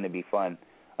is going to be fun.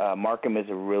 Markham is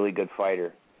a really good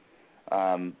fighter.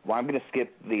 I'm going to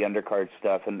skip the undercard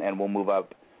stuff, and we'll move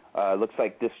up. Looks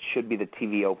like this should be the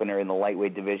TV opener in the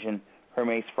lightweight division.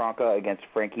 Hermes Franca against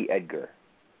Frankie Edgar.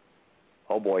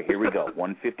 Oh, boy, here we go.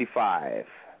 155.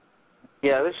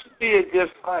 Yeah, this should be a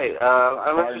good fight.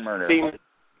 I'm interested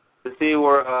to see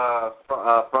where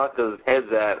Franca's head's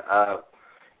at.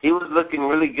 He was looking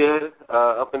really good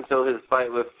up until his fight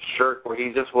with Shirk, where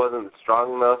he just wasn't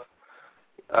strong enough.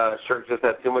 Shirk just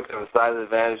had too much of a size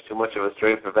advantage, too much of a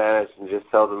strength advantage, and just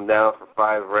held him down for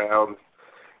 5 rounds.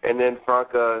 And then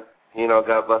Franca,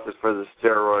 got busted for the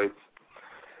steroids.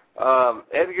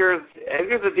 Edgar's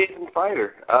a decent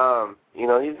fighter.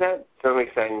 He's had some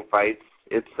exciting fights.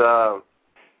 It's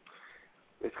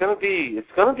gonna be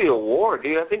a war,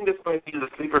 dude. I think this might be the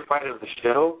sleeper fight of the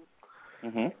show.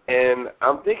 And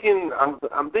I'm thinking I'm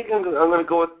gonna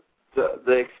go with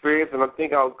the experience, and I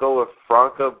think I'll go with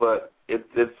Franca. But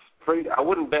it's pretty. I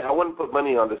wouldn't put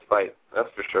money on this fight. That's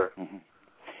for sure.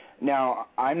 Now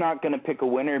I'm not gonna pick a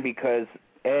winner because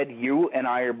Ed, you and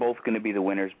I are both gonna be the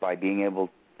winners by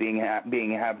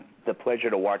have the pleasure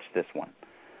to watch this one.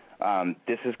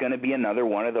 This is going to be another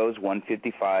one of those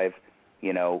 155,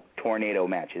 tornado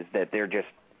matches that they're just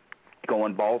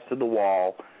going balls to the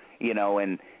wall,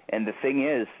 and the thing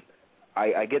is,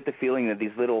 I get the feeling that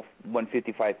these little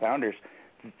 155 pounders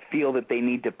feel that they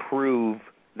need to prove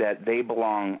that they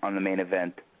belong on the main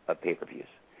event of pay-per-views.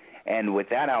 And with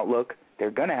that outlook, they're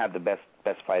going to have the best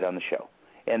fight on the show.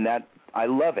 And that, I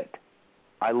love it.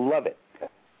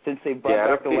 Since they brought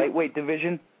back the lightweight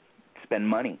division, spend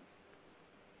money.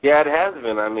 Yeah, it has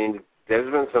been. there's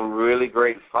been some really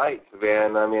great fights,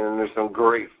 man. I mean, and there's some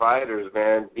great fighters,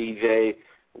 man. DJ,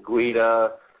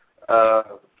 Guida,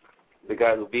 the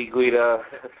guy who beat Guida.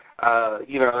 I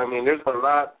mean, there's a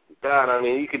lot. God, I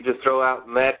mean, you could just throw out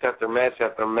match after match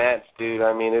after match, dude.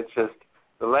 I mean, it's just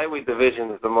the lightweight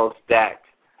division is the most stacked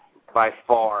by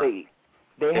far.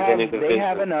 They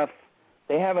have enough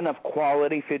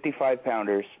quality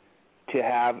 55-pounders to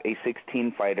have a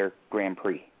 16-fighter Grand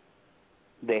Prix.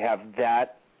 They have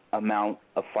that amount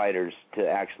of fighters to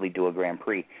actually do a Grand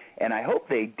Prix, and I hope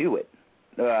they do it.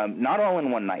 Not all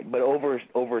in one night, but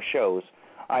over shows.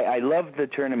 I love the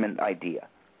tournament idea.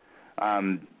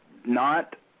 I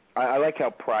like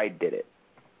how Pride did it,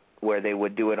 where they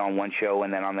would do it on one show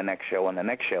and then on the next show and the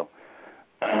next show,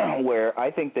 where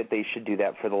I think that they should do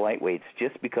that for the lightweights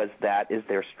just because that is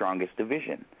their strongest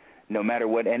division. No matter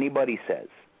what anybody says,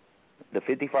 the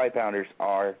 55-pounders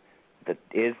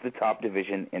is the top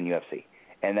division in UFC,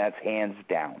 and that's hands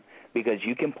down because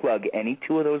you can plug any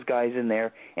two of those guys in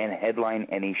there and headline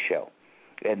any show,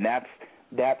 and that's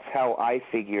how I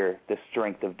figure the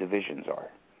strength of divisions are.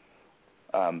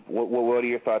 What are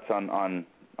your thoughts on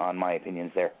my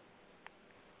opinions there?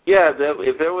 Yeah,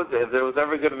 if there was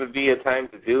ever going to be a time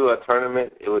to do a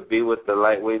tournament, it would be with the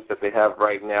lightweights that they have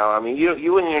right now. I mean,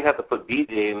 you wouldn't even have to put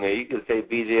BJ in there. You could say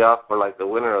BJ off for like the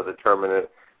winner of the tournament.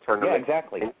 Yeah,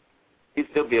 exactly. And he'd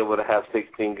still be able to have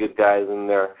 16 good guys in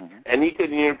there, and he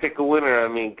couldn't even pick a winner. I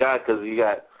mean, God, because you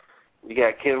got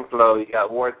Kim Flo, you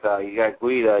got Warta, you got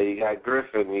Guida, you got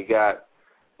Griffin, you got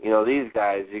these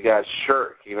guys, you got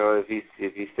Shirk,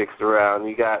 if he sticks around,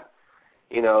 you got,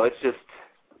 it's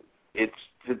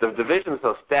the division's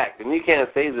so stacked, and you can't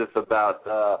say this about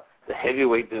the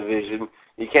heavyweight division.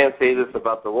 You can't say this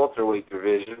about the welterweight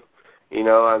division.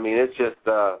 I mean, it's just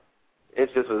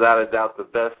without a doubt the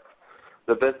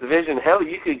best division. Hell,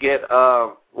 you could get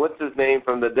what's his name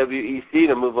from the WEC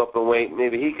to move up a weight.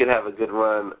 Maybe he could have a good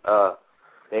run.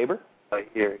 Faber?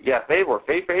 Here, yeah, Faber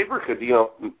could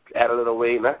add a little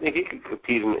weight, and I think he could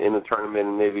compete in a tournament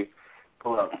and maybe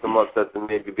pull out some upsets and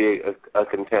maybe be a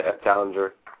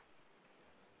challenger.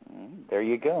 There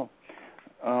you go.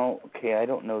 Okay, I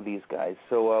don't know these guys.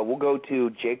 So we'll go to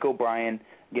Jake O'Brien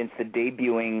against the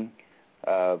debuting,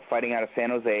 fighting out of San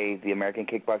Jose, the American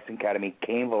Kickboxing Academy,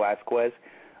 Cain Velasquez.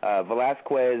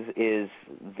 Velasquez is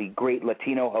the great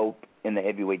Latino hope in the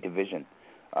heavyweight division.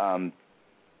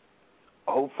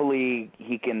 Hopefully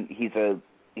he's a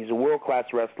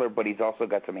world-class wrestler, but he's also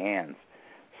got some hands.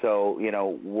 So,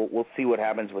 we'll see what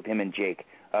happens with him and Jake.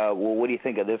 What do you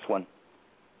think of this one?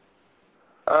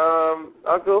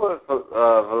 I'll go with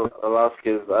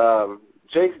Velasquez.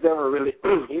 Jake's never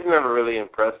really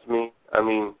impressed me. I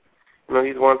mean,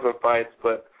 he's won some fights,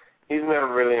 but he's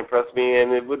never really impressed me,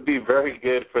 and it would be very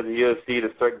good for the UFC to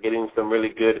start getting some really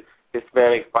good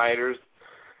Hispanic fighters,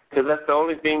 because that's the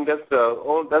only thing. That's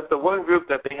the one group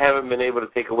that they haven't been able to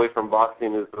take away from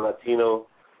boxing is the Latino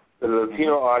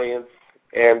audience.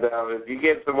 And if you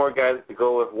get some more guys to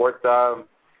go with Warta,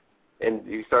 and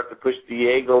you start to push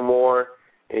Diego more,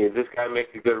 and if this guy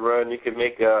makes a good run, you can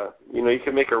make a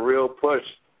real push.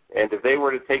 And if they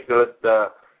were to take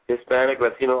the Hispanic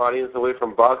Latino audience away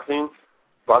from boxing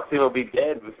will be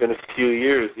dead within a few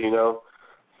years.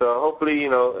 So hopefully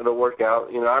it'll work out.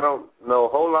 I don't know a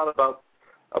whole lot about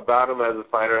him as a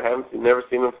fighter. I never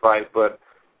seen him fight, but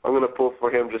I'm going to pull for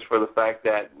him just for the fact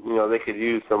that they could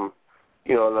use some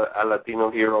a Latino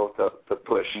hero to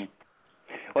push.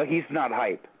 Well, he's not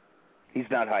hype.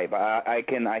 I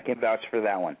can vouch for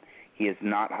that one. He is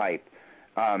not hype.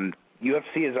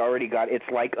 UFC has already got, it's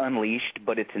like Unleashed,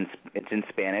 but it's in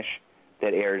Spanish,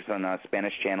 that airs on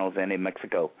Spanish channels and in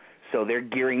Mexico. So they're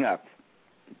gearing up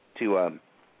to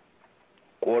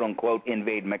quote unquote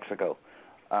invade Mexico.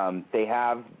 They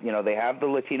have the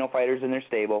Latino fighters in their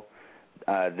stable.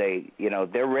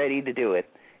 They're ready to do it.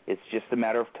 It's just a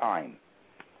matter of time.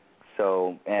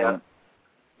 So, and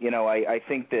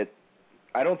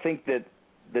I don't think that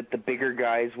the bigger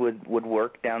guys would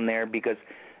work down there, because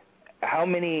how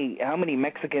many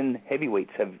Mexican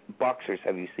heavyweights boxers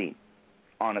have you seen?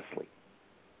 Honestly.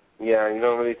 Yeah, you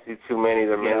don't really see too many.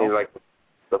 There are many like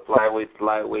the flyweights,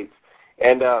 lightweights,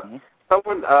 and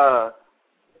someone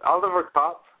Oliver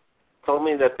Kopp told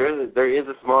me that there is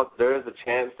a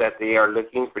chance that they are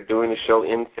looking for doing a show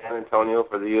in San Antonio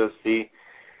for the UFC,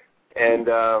 and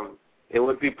it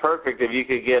would be perfect if you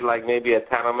could get like maybe a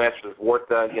title match with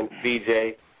Warta against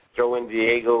BJ, throw in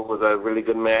Diego with a really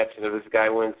good match, and if this guy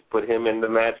wins, put him in the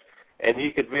match, and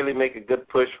you could really make a good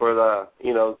push for the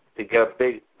to get a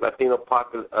big Latino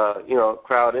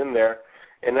crowd in there,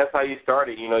 and that's how you start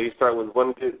it. You start with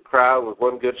one good crowd, with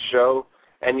one good show,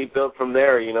 and you build from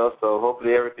there, you know. So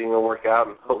hopefully everything will work out,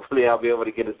 and hopefully I'll be able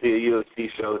to get to see a UFC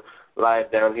show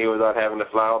live down here without having to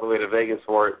fly all the way to Vegas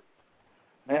for it.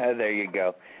 There you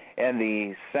go. And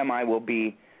the semi will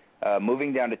be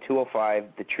moving down to 205,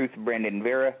 the Truth Brandon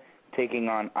Vera taking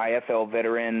on IFL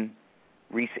veteran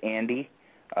Reese Andy.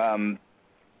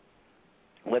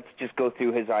 Let's just go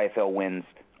through his IFL wins,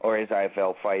 or his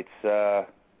IFL fights.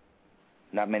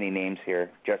 Not many names here.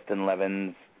 Justin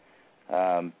Levens,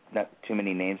 not too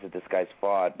many names that this guy's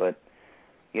fought, but,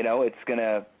 you know, it's going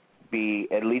to be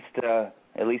at least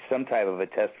some type of a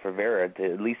test for Vera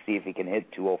to at least see if he can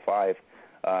hit 205.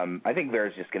 I think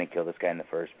Vera's just going to kill this guy in the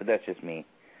first, but that's just me.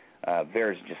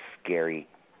 Vera's just scary.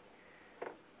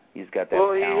 He's got that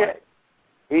talent.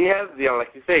 He has, you know, like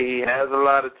you say, he has a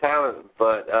lot of talent,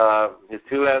 but his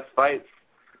two last fights,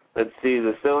 let's see,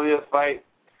 the Sylvia fight,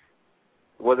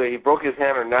 whether he broke his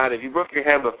hand or not, if you broke your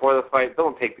hand before the fight,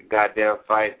 don't take the goddamn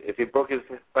fight. If he broke his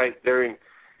fight during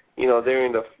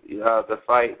the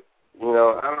fight, you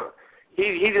know, I don't.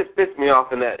 He just pissed me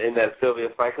off in that Sylvia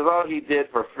fight, because all he did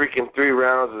for freaking 3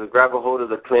 rounds was grab a hold of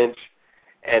the clinch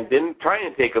and didn't try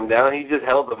and take him down. He just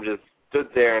held him, just stood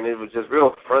there, and it was just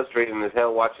real frustrating as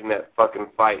hell watching that fucking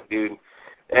fight, dude.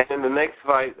 And in the next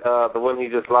fight, the one he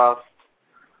just lost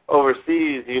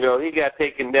overseas, you know, he got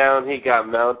taken down, he got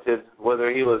mounted.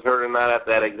 Whether he was hurt or not at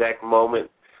that exact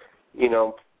moment, you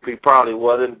know, he probably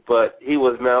wasn't, but he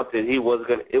was mounted. It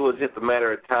was just a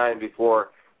matter of time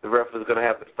before the ref was going to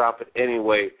have to stop it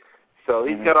anyway. So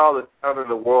he's got all the talent in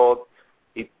the world.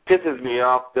 He pisses me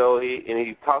off, though, and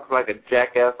he talks like a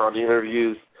jackass on the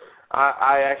interviews.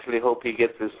 I actually hope he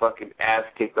gets his fucking ass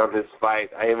kicked on this fight.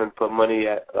 I even put money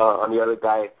on the other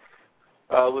guy,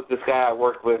 with this guy I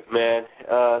work with, man.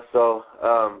 Yeah,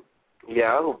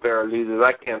 I hope Vera loses.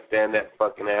 I can't stand that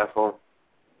fucking asshole.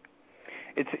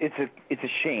 It's a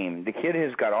shame. The kid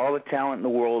has got all the talent in the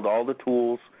world, all the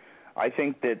tools. I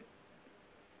think that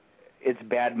it's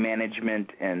bad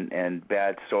management and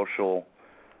bad social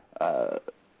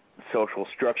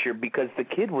structure, because the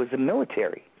kid was a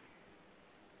military.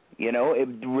 You know, it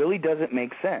really doesn't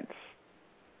make sense.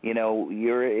 You know,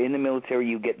 you're in the military,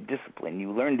 you get discipline.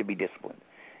 You learn to be disciplined.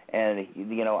 And,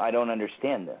 you know, I don't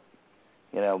understand that.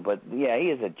 You know, but, yeah, he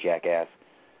is a jackass.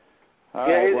 All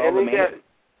right, well,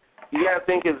 you got to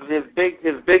think his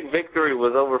big victory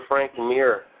was over Frank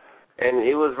Mir. And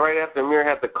it was right after Mir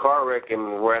had the car wreck,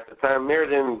 and where at the time Mir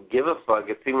didn't give a fuck.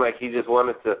 It seemed like he just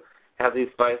wanted to have these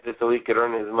fights just so he could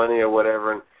earn his money or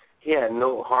whatever. And he had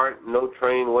no heart, no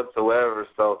train whatsoever.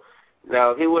 So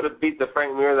now if he would have beat the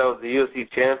Frank Mir that was the UFC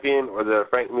champion, or the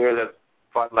Frank Mir that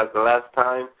fought like the last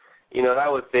time, you know,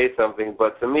 that would say something.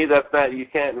 But to me, that's not. You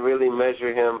can't really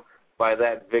measure him by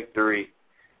that victory,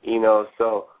 you know.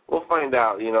 So we'll find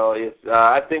out. You know,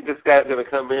 I think this guy's going to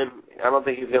come in. I don't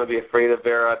think he's going to be afraid of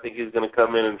Vera. I think he's going to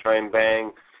come in and try and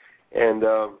bang. And,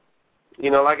 you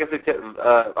know, like I said,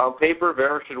 on paper,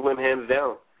 Vera should win hands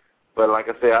down. But like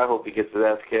I say, I hope he gets his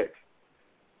ass kicked.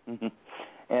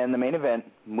 And the main event,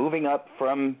 moving up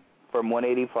from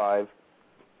 185,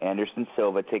 Anderson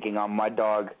Silva taking on my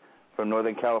dog from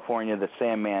Northern California, the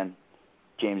Sandman,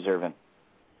 James Irvin.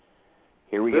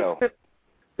 Here we go.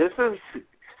 This is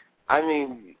going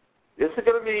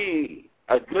to be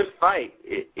a good fight.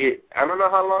 I don't know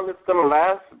how long it's going to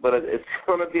last, but it's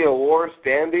going to be a war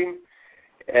standing.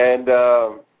 And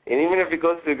even if it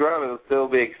goes to the ground, it'll still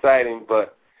be exciting.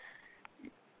 But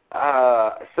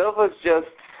Silva's just,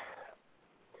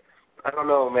 I don't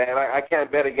know, man. I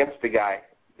can't bet against the guy.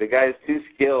 The guy is too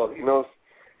skilled. He knows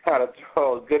how to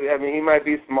throw good. I mean, he might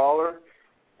be smaller,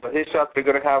 but his shots are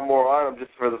going to have more on him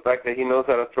just for the fact that he knows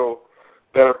how to throw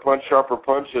better sharper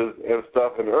punches and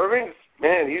stuff. And Irving's,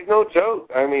 man, he's no joke.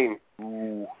 I mean,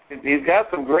 he's got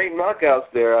some great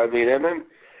knockouts there. I mean,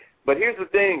 but here's the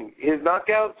thing. His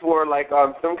knockouts were like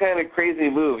on some kind of crazy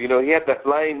move. You know, he had the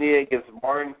flying knee against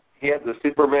Martin. He had the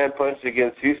Superman punch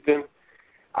against Houston.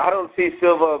 I don't see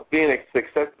Silva being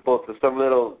susceptible to some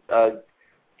little, I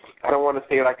don't want to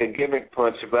say like a gimmick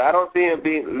punch, but I don't see him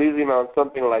losing on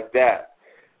something like that.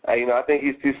 You know, I think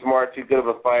he's too smart, too good of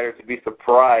a fighter to be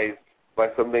surprised by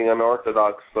something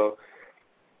unorthodox. So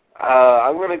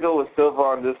I'm going to go with Silva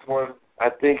on this one. I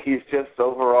think he's just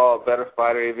overall a better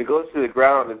fighter. If he goes to the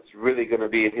ground, it's really going to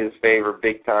be in his favor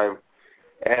big time.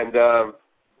 And,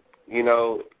 you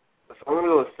know, so I'm going to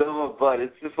go with Silva, but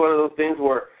it's just one of those things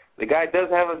where the guy he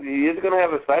is going to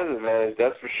have a size advantage,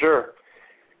 that's for sure.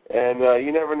 And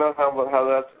you never know how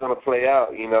that's going to play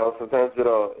out, you know. Sometimes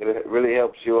it really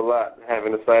helps you a lot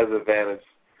having a size advantage.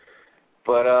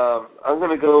 But I'm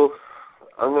going to go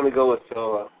with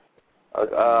Silva.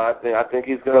 I think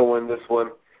he's going to win this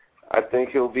one. I think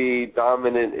he'll be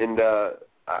dominant in the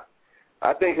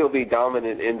I think he'll be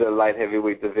dominant in the light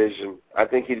heavyweight division. I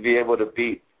think he'd be able to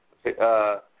beat.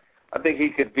 I think he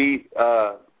could beat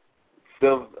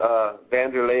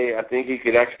Vanderlei. I think he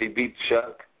could actually beat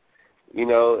Chuck. You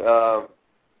know,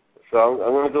 so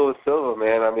I'm going to go with Silva,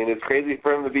 man. I mean, it's crazy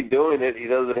for him to be doing it. He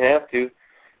doesn't have to.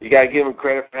 You got to give him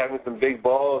credit for having some big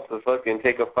balls to fucking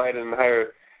take a fight in a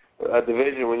higher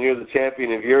division when you're the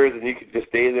champion of yours, and you could just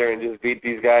stay there and just beat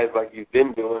these guys like you've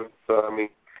been doing. So, I mean,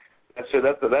 that's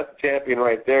a champion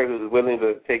right there who's willing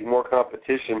to take more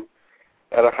competition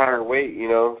at a higher weight, you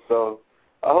know. So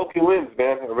I hope he wins,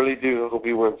 man. I really do. I hope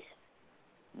he wins.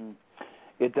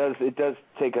 It does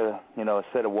take a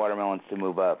set of watermelons to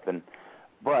move up,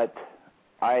 but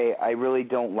I really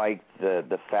don't like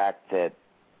the fact that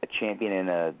a champion in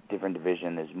a different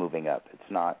division is moving up.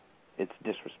 It's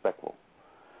disrespectful.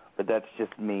 But that's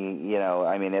just me, you know.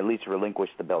 I mean, at least relinquish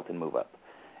the belt and move up.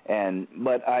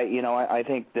 But I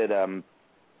think that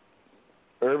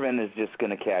Irvin is just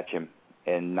going to catch him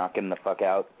and knock him the fuck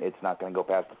out. It's not going to go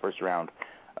past the first round.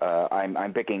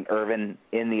 I'm picking Irvin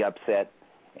in the upset,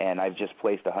 and I've just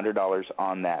placed $100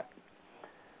 on that.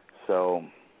 So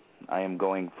I am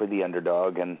going for the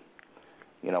underdog, and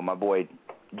my boy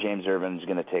James Irvin's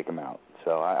going to take him out.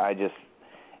 So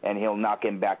and he'll knock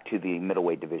him back to the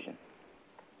middleweight division.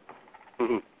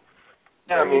 Mm-hmm.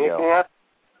 Yeah, I mean,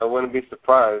 I wouldn't be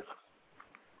surprised.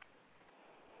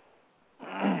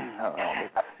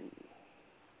 Let's see.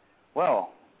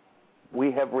 Well,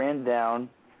 we have ran down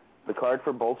the card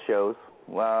for both shows.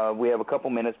 We have a couple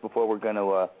minutes before we're going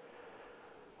to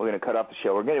cut off the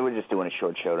show. We're just doing a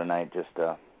short show tonight, just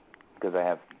because I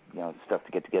have stuff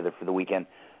to get together for the weekend.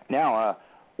 Now,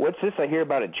 what's this I hear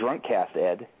about a drunk cast,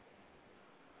 Ed?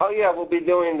 Oh, yeah, we'll be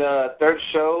doing the third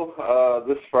show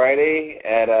this Friday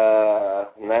at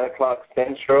 9 o'clock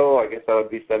Central. I guess that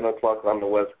would be 7 o'clock on the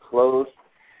West Coast.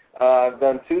 I've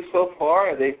done 2 so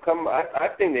far. I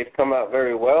think they've come out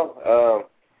very well.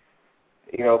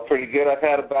 Pretty good. I've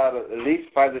had about at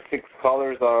least 5 to 6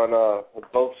 callers on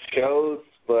both shows,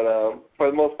 but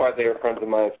for the most part they are friends of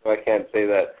mine, so I can't say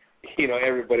that,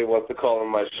 everybody wants to call on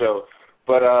my show.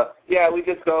 But, yeah, we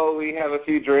just go, we have a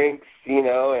few drinks,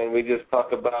 and we just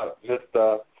talk about just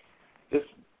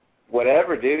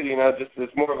whatever, dude, just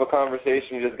it's more of a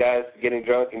conversation, just guys getting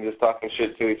drunk and just talking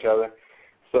shit to each other.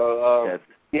 So,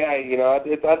 yeah,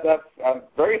 I'm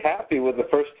very happy with the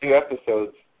first 2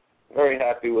 episodes. Very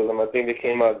happy with them. I think they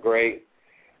came out great.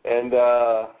 And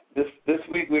this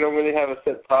week we don't really have a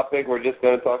set topic. We're just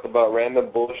going to talk about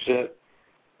random bullshit.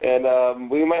 And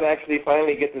we might actually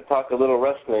finally get to talk a little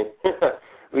wrestling.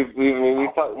 we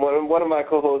talked. One of my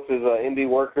co-hosts is an indie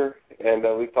worker, and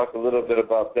we've talked a little bit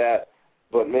about that.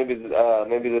 But maybe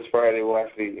this Friday we'll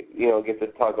actually get to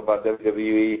talk about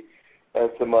WWE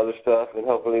and some other stuff, and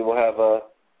hopefully we'll have a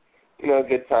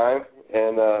good time.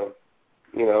 And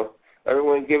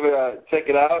everyone check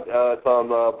it out. It's on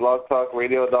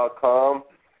blogtalkradio.com.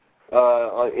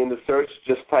 In the search,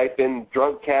 just type in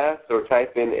Drunkcast or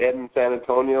type in Ed in San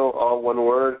Antonio, all one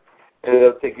word, and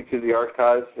it'll take you to the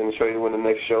archives and show you when the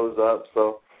next show's up.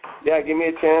 So, yeah, give me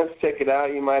a chance. Check it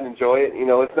out. You might enjoy it.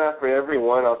 It's not for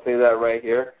everyone. I'll say that right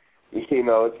here.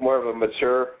 It's more of a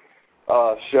mature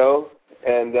show.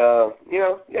 And,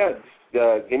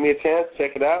 just give me a chance.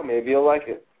 Check it out. Maybe you'll like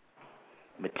it.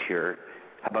 Mature.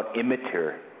 How about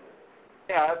immature?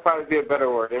 Yeah, that'd probably be a better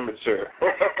word, immature.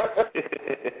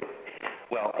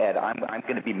 Well, Ed, I'm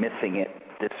going to be missing it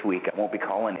this week. I won't be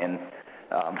calling in.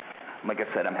 Like I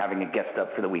said, I'm having a guest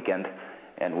up for the weekend,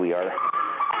 and we are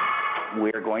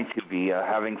going to be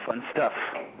having fun stuff,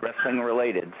 wrestling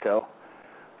related. So,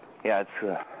 yeah, it's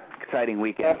an exciting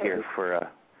weekend here for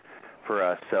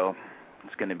us. So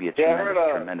it's going to be a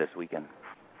tremendous weekend.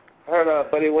 I heard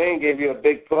Buddy Wayne gave you a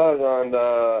big plug on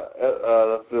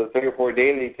the 34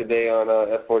 Daily today on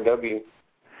F4W.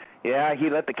 Yeah, he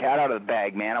let the cat out of the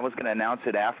bag, man. I was going to announce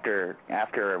it after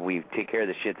we take care of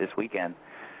the shit this weekend.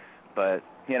 But,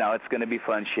 it's going to be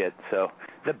fun shit. So,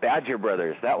 the Badger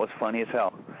Brothers, that was funny as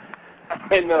hell.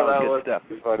 I know, that was stuff.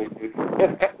 Funny, dude.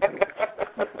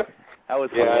 That was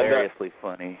hilariously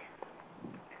funny.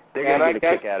 They're going to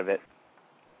get a kick out of it.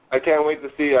 I can't wait to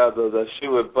see the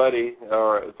shoe with Buddy,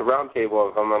 or it's a round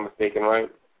table if I'm not mistaken, right?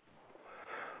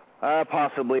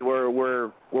 Possibly.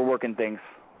 We're working things,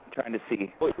 trying to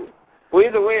see. Well,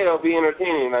 either way, it'll be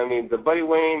entertaining. I mean, the Buddy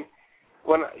Wayne,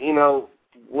 when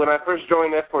I first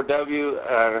joined F4W,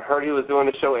 I heard he was doing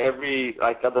the show every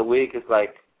other week. It's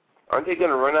like, aren't they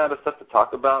going to run out of stuff to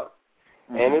talk about?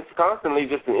 Mm-hmm. And it's constantly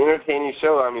just an entertaining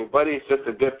show. I mean, Buddy's just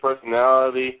a good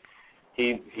personality.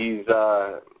 He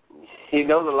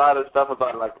knows a lot of stuff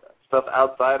about stuff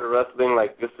outside of wrestling.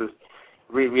 This is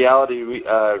reality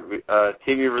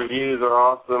TV reviews are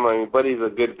awesome. I mean, Buddy's a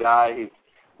good guy. He's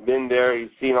been there. He's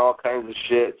seen all kinds of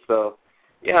shit. So,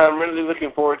 yeah, I'm really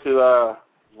looking forward to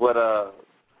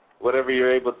whatever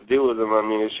you're able to do with him. I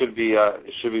mean, it should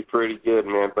be pretty good,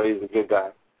 man. Buddy's a good guy.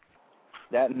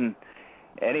 That and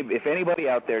if anybody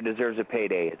out there deserves a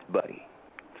payday, it's Buddy.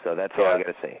 So that's all I got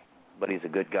to say. Buddy's a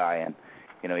good guy, and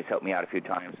he's helped me out a few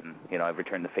times, and I've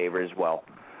returned the favor as well.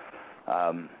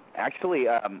 Actually,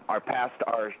 our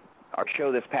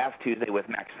show this past Tuesday with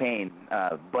Max Payne,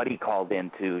 Buddy called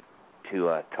in to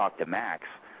talk to Max.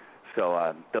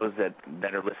 So those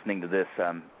that are listening to this,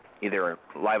 either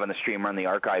live on the stream or on the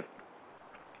archive,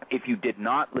 if you did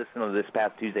not listen to this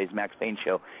past Tuesday's Max Payne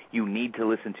show, you need to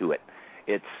listen to it.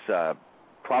 It's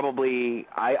probably,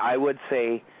 I would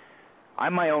say,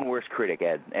 I'm my own worst critic,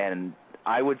 Ed, and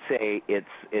I would say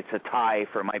it's a tie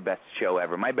for my best show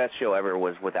ever. My best show ever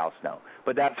was with Al Snow,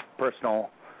 but that's personal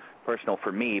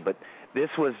for me. But this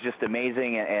was just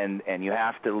amazing, and you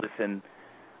have to listen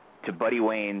to Buddy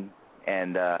Wayne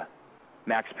and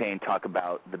Max Payne talk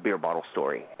about the beer bottle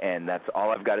story, and that's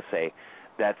all I've got to say.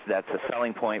 That's a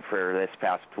selling point for this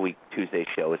past week Tuesday's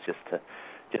show. It's just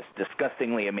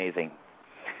disgustingly amazing.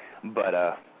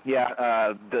 But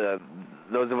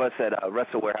those of us at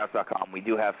WrestleWarehouse.com, we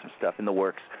do have some stuff in the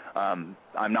works. I'm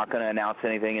not going to announce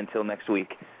anything until next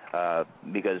week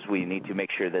because we need to make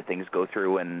sure that things go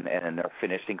through and are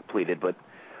finished and completed. But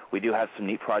we do have some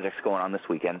neat projects going on this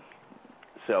weekend.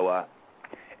 So,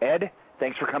 Ed,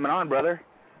 thanks for coming on, brother.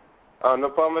 No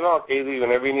problem at all, KZ.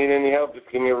 Whenever you need any help, just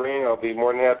give me a ring. I'll be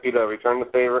more than happy to return the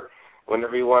favor.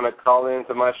 Whenever you want to call in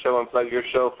to my show and plug your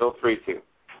show, feel free to.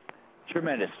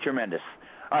 Tremendous.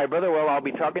 All right, brother, well, I'll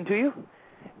be talking to you,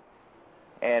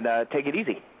 and take it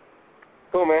easy.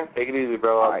 Cool, man. Take it easy,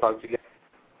 bro. I'll talk to you again.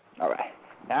 All right.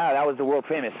 That was the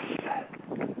world-famous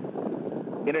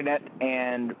internet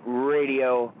and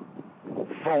radio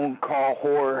phone call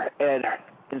whore, Ed,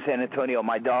 in San Antonio.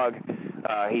 My dog,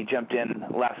 he jumped in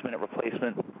last-minute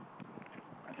replacement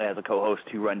as a co-host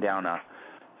to run down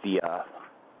the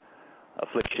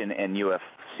Affliction and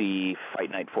UFC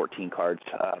Fight Night 14 cards.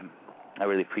 I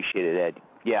really appreciate it, Ed.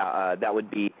 Yeah, that would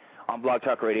be on Blog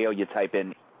Talk Radio. You type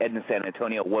in Ed in San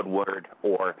Antonio, one word,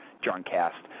 or John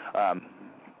Cast.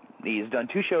 He's done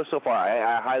 2 shows so far.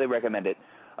 I highly recommend it.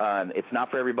 It's not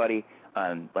for everybody.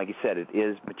 Like you said, it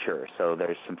is mature, so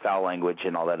there's some foul language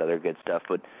and all that other good stuff.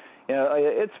 But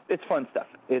it's fun stuff.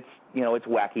 It's it's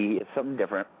wacky. It's something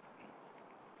different.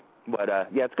 But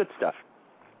yeah, it's good stuff.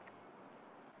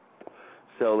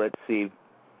 So let's see.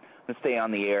 Let's stay on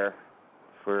the air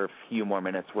for a few more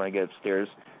minutes when I get upstairs,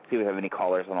 see if we have any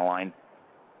callers on the line.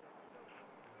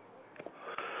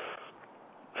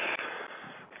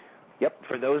 Yep,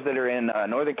 for those that are in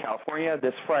Northern California,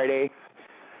 this Friday,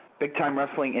 Big Time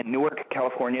Wrestling in Newark,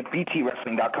 California,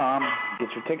 btwrestling.com.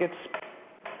 Get your tickets.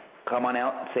 Come on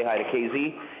out, say hi to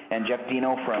KZ. And Jeff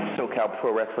Dino from SoCal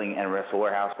Pro Wrestling and Wrestle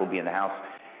Warehouse will be in the house.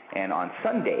 And on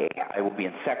Sunday, I will be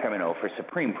in Sacramento for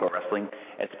Supreme Pro Wrestling,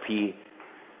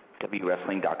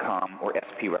 SPWWrestling.com or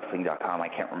SPWrestling.com, I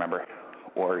can't remember,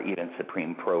 or even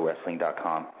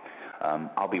SupremeProWrestling.com.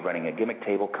 I'll be running a gimmick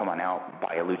table. Come on out,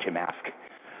 buy a lucha mask.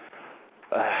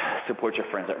 Support your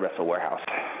friends at Wrestle Warehouse.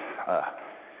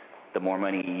 The more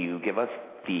money you give us,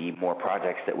 the more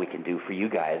projects that we can do for you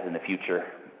guys in the future.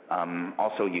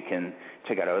 Also, you can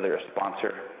check out our other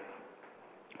sponsor,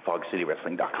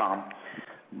 FogCityWrestling.com,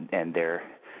 and their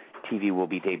TV will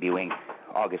be debuting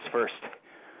August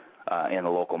 1st in the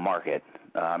local market.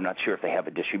 I'm not sure if they have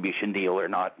a distribution deal or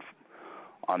not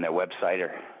on their website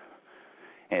or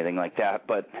anything like that,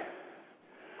 but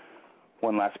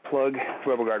one last plug,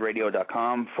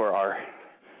 RebelGuardRadio.com for our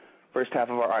first half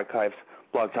of our archives,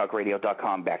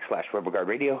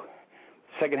 blogtalkradio.com/RebelGuardRadio.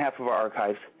 Second half of our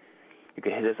archives, you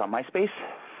can hit us on MySpace,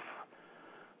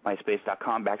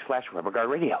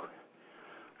 myspace.com/RebelGuardRadio.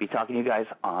 Be talking to you guys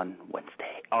on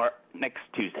Wednesday, or next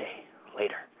Tuesday.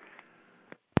 Later.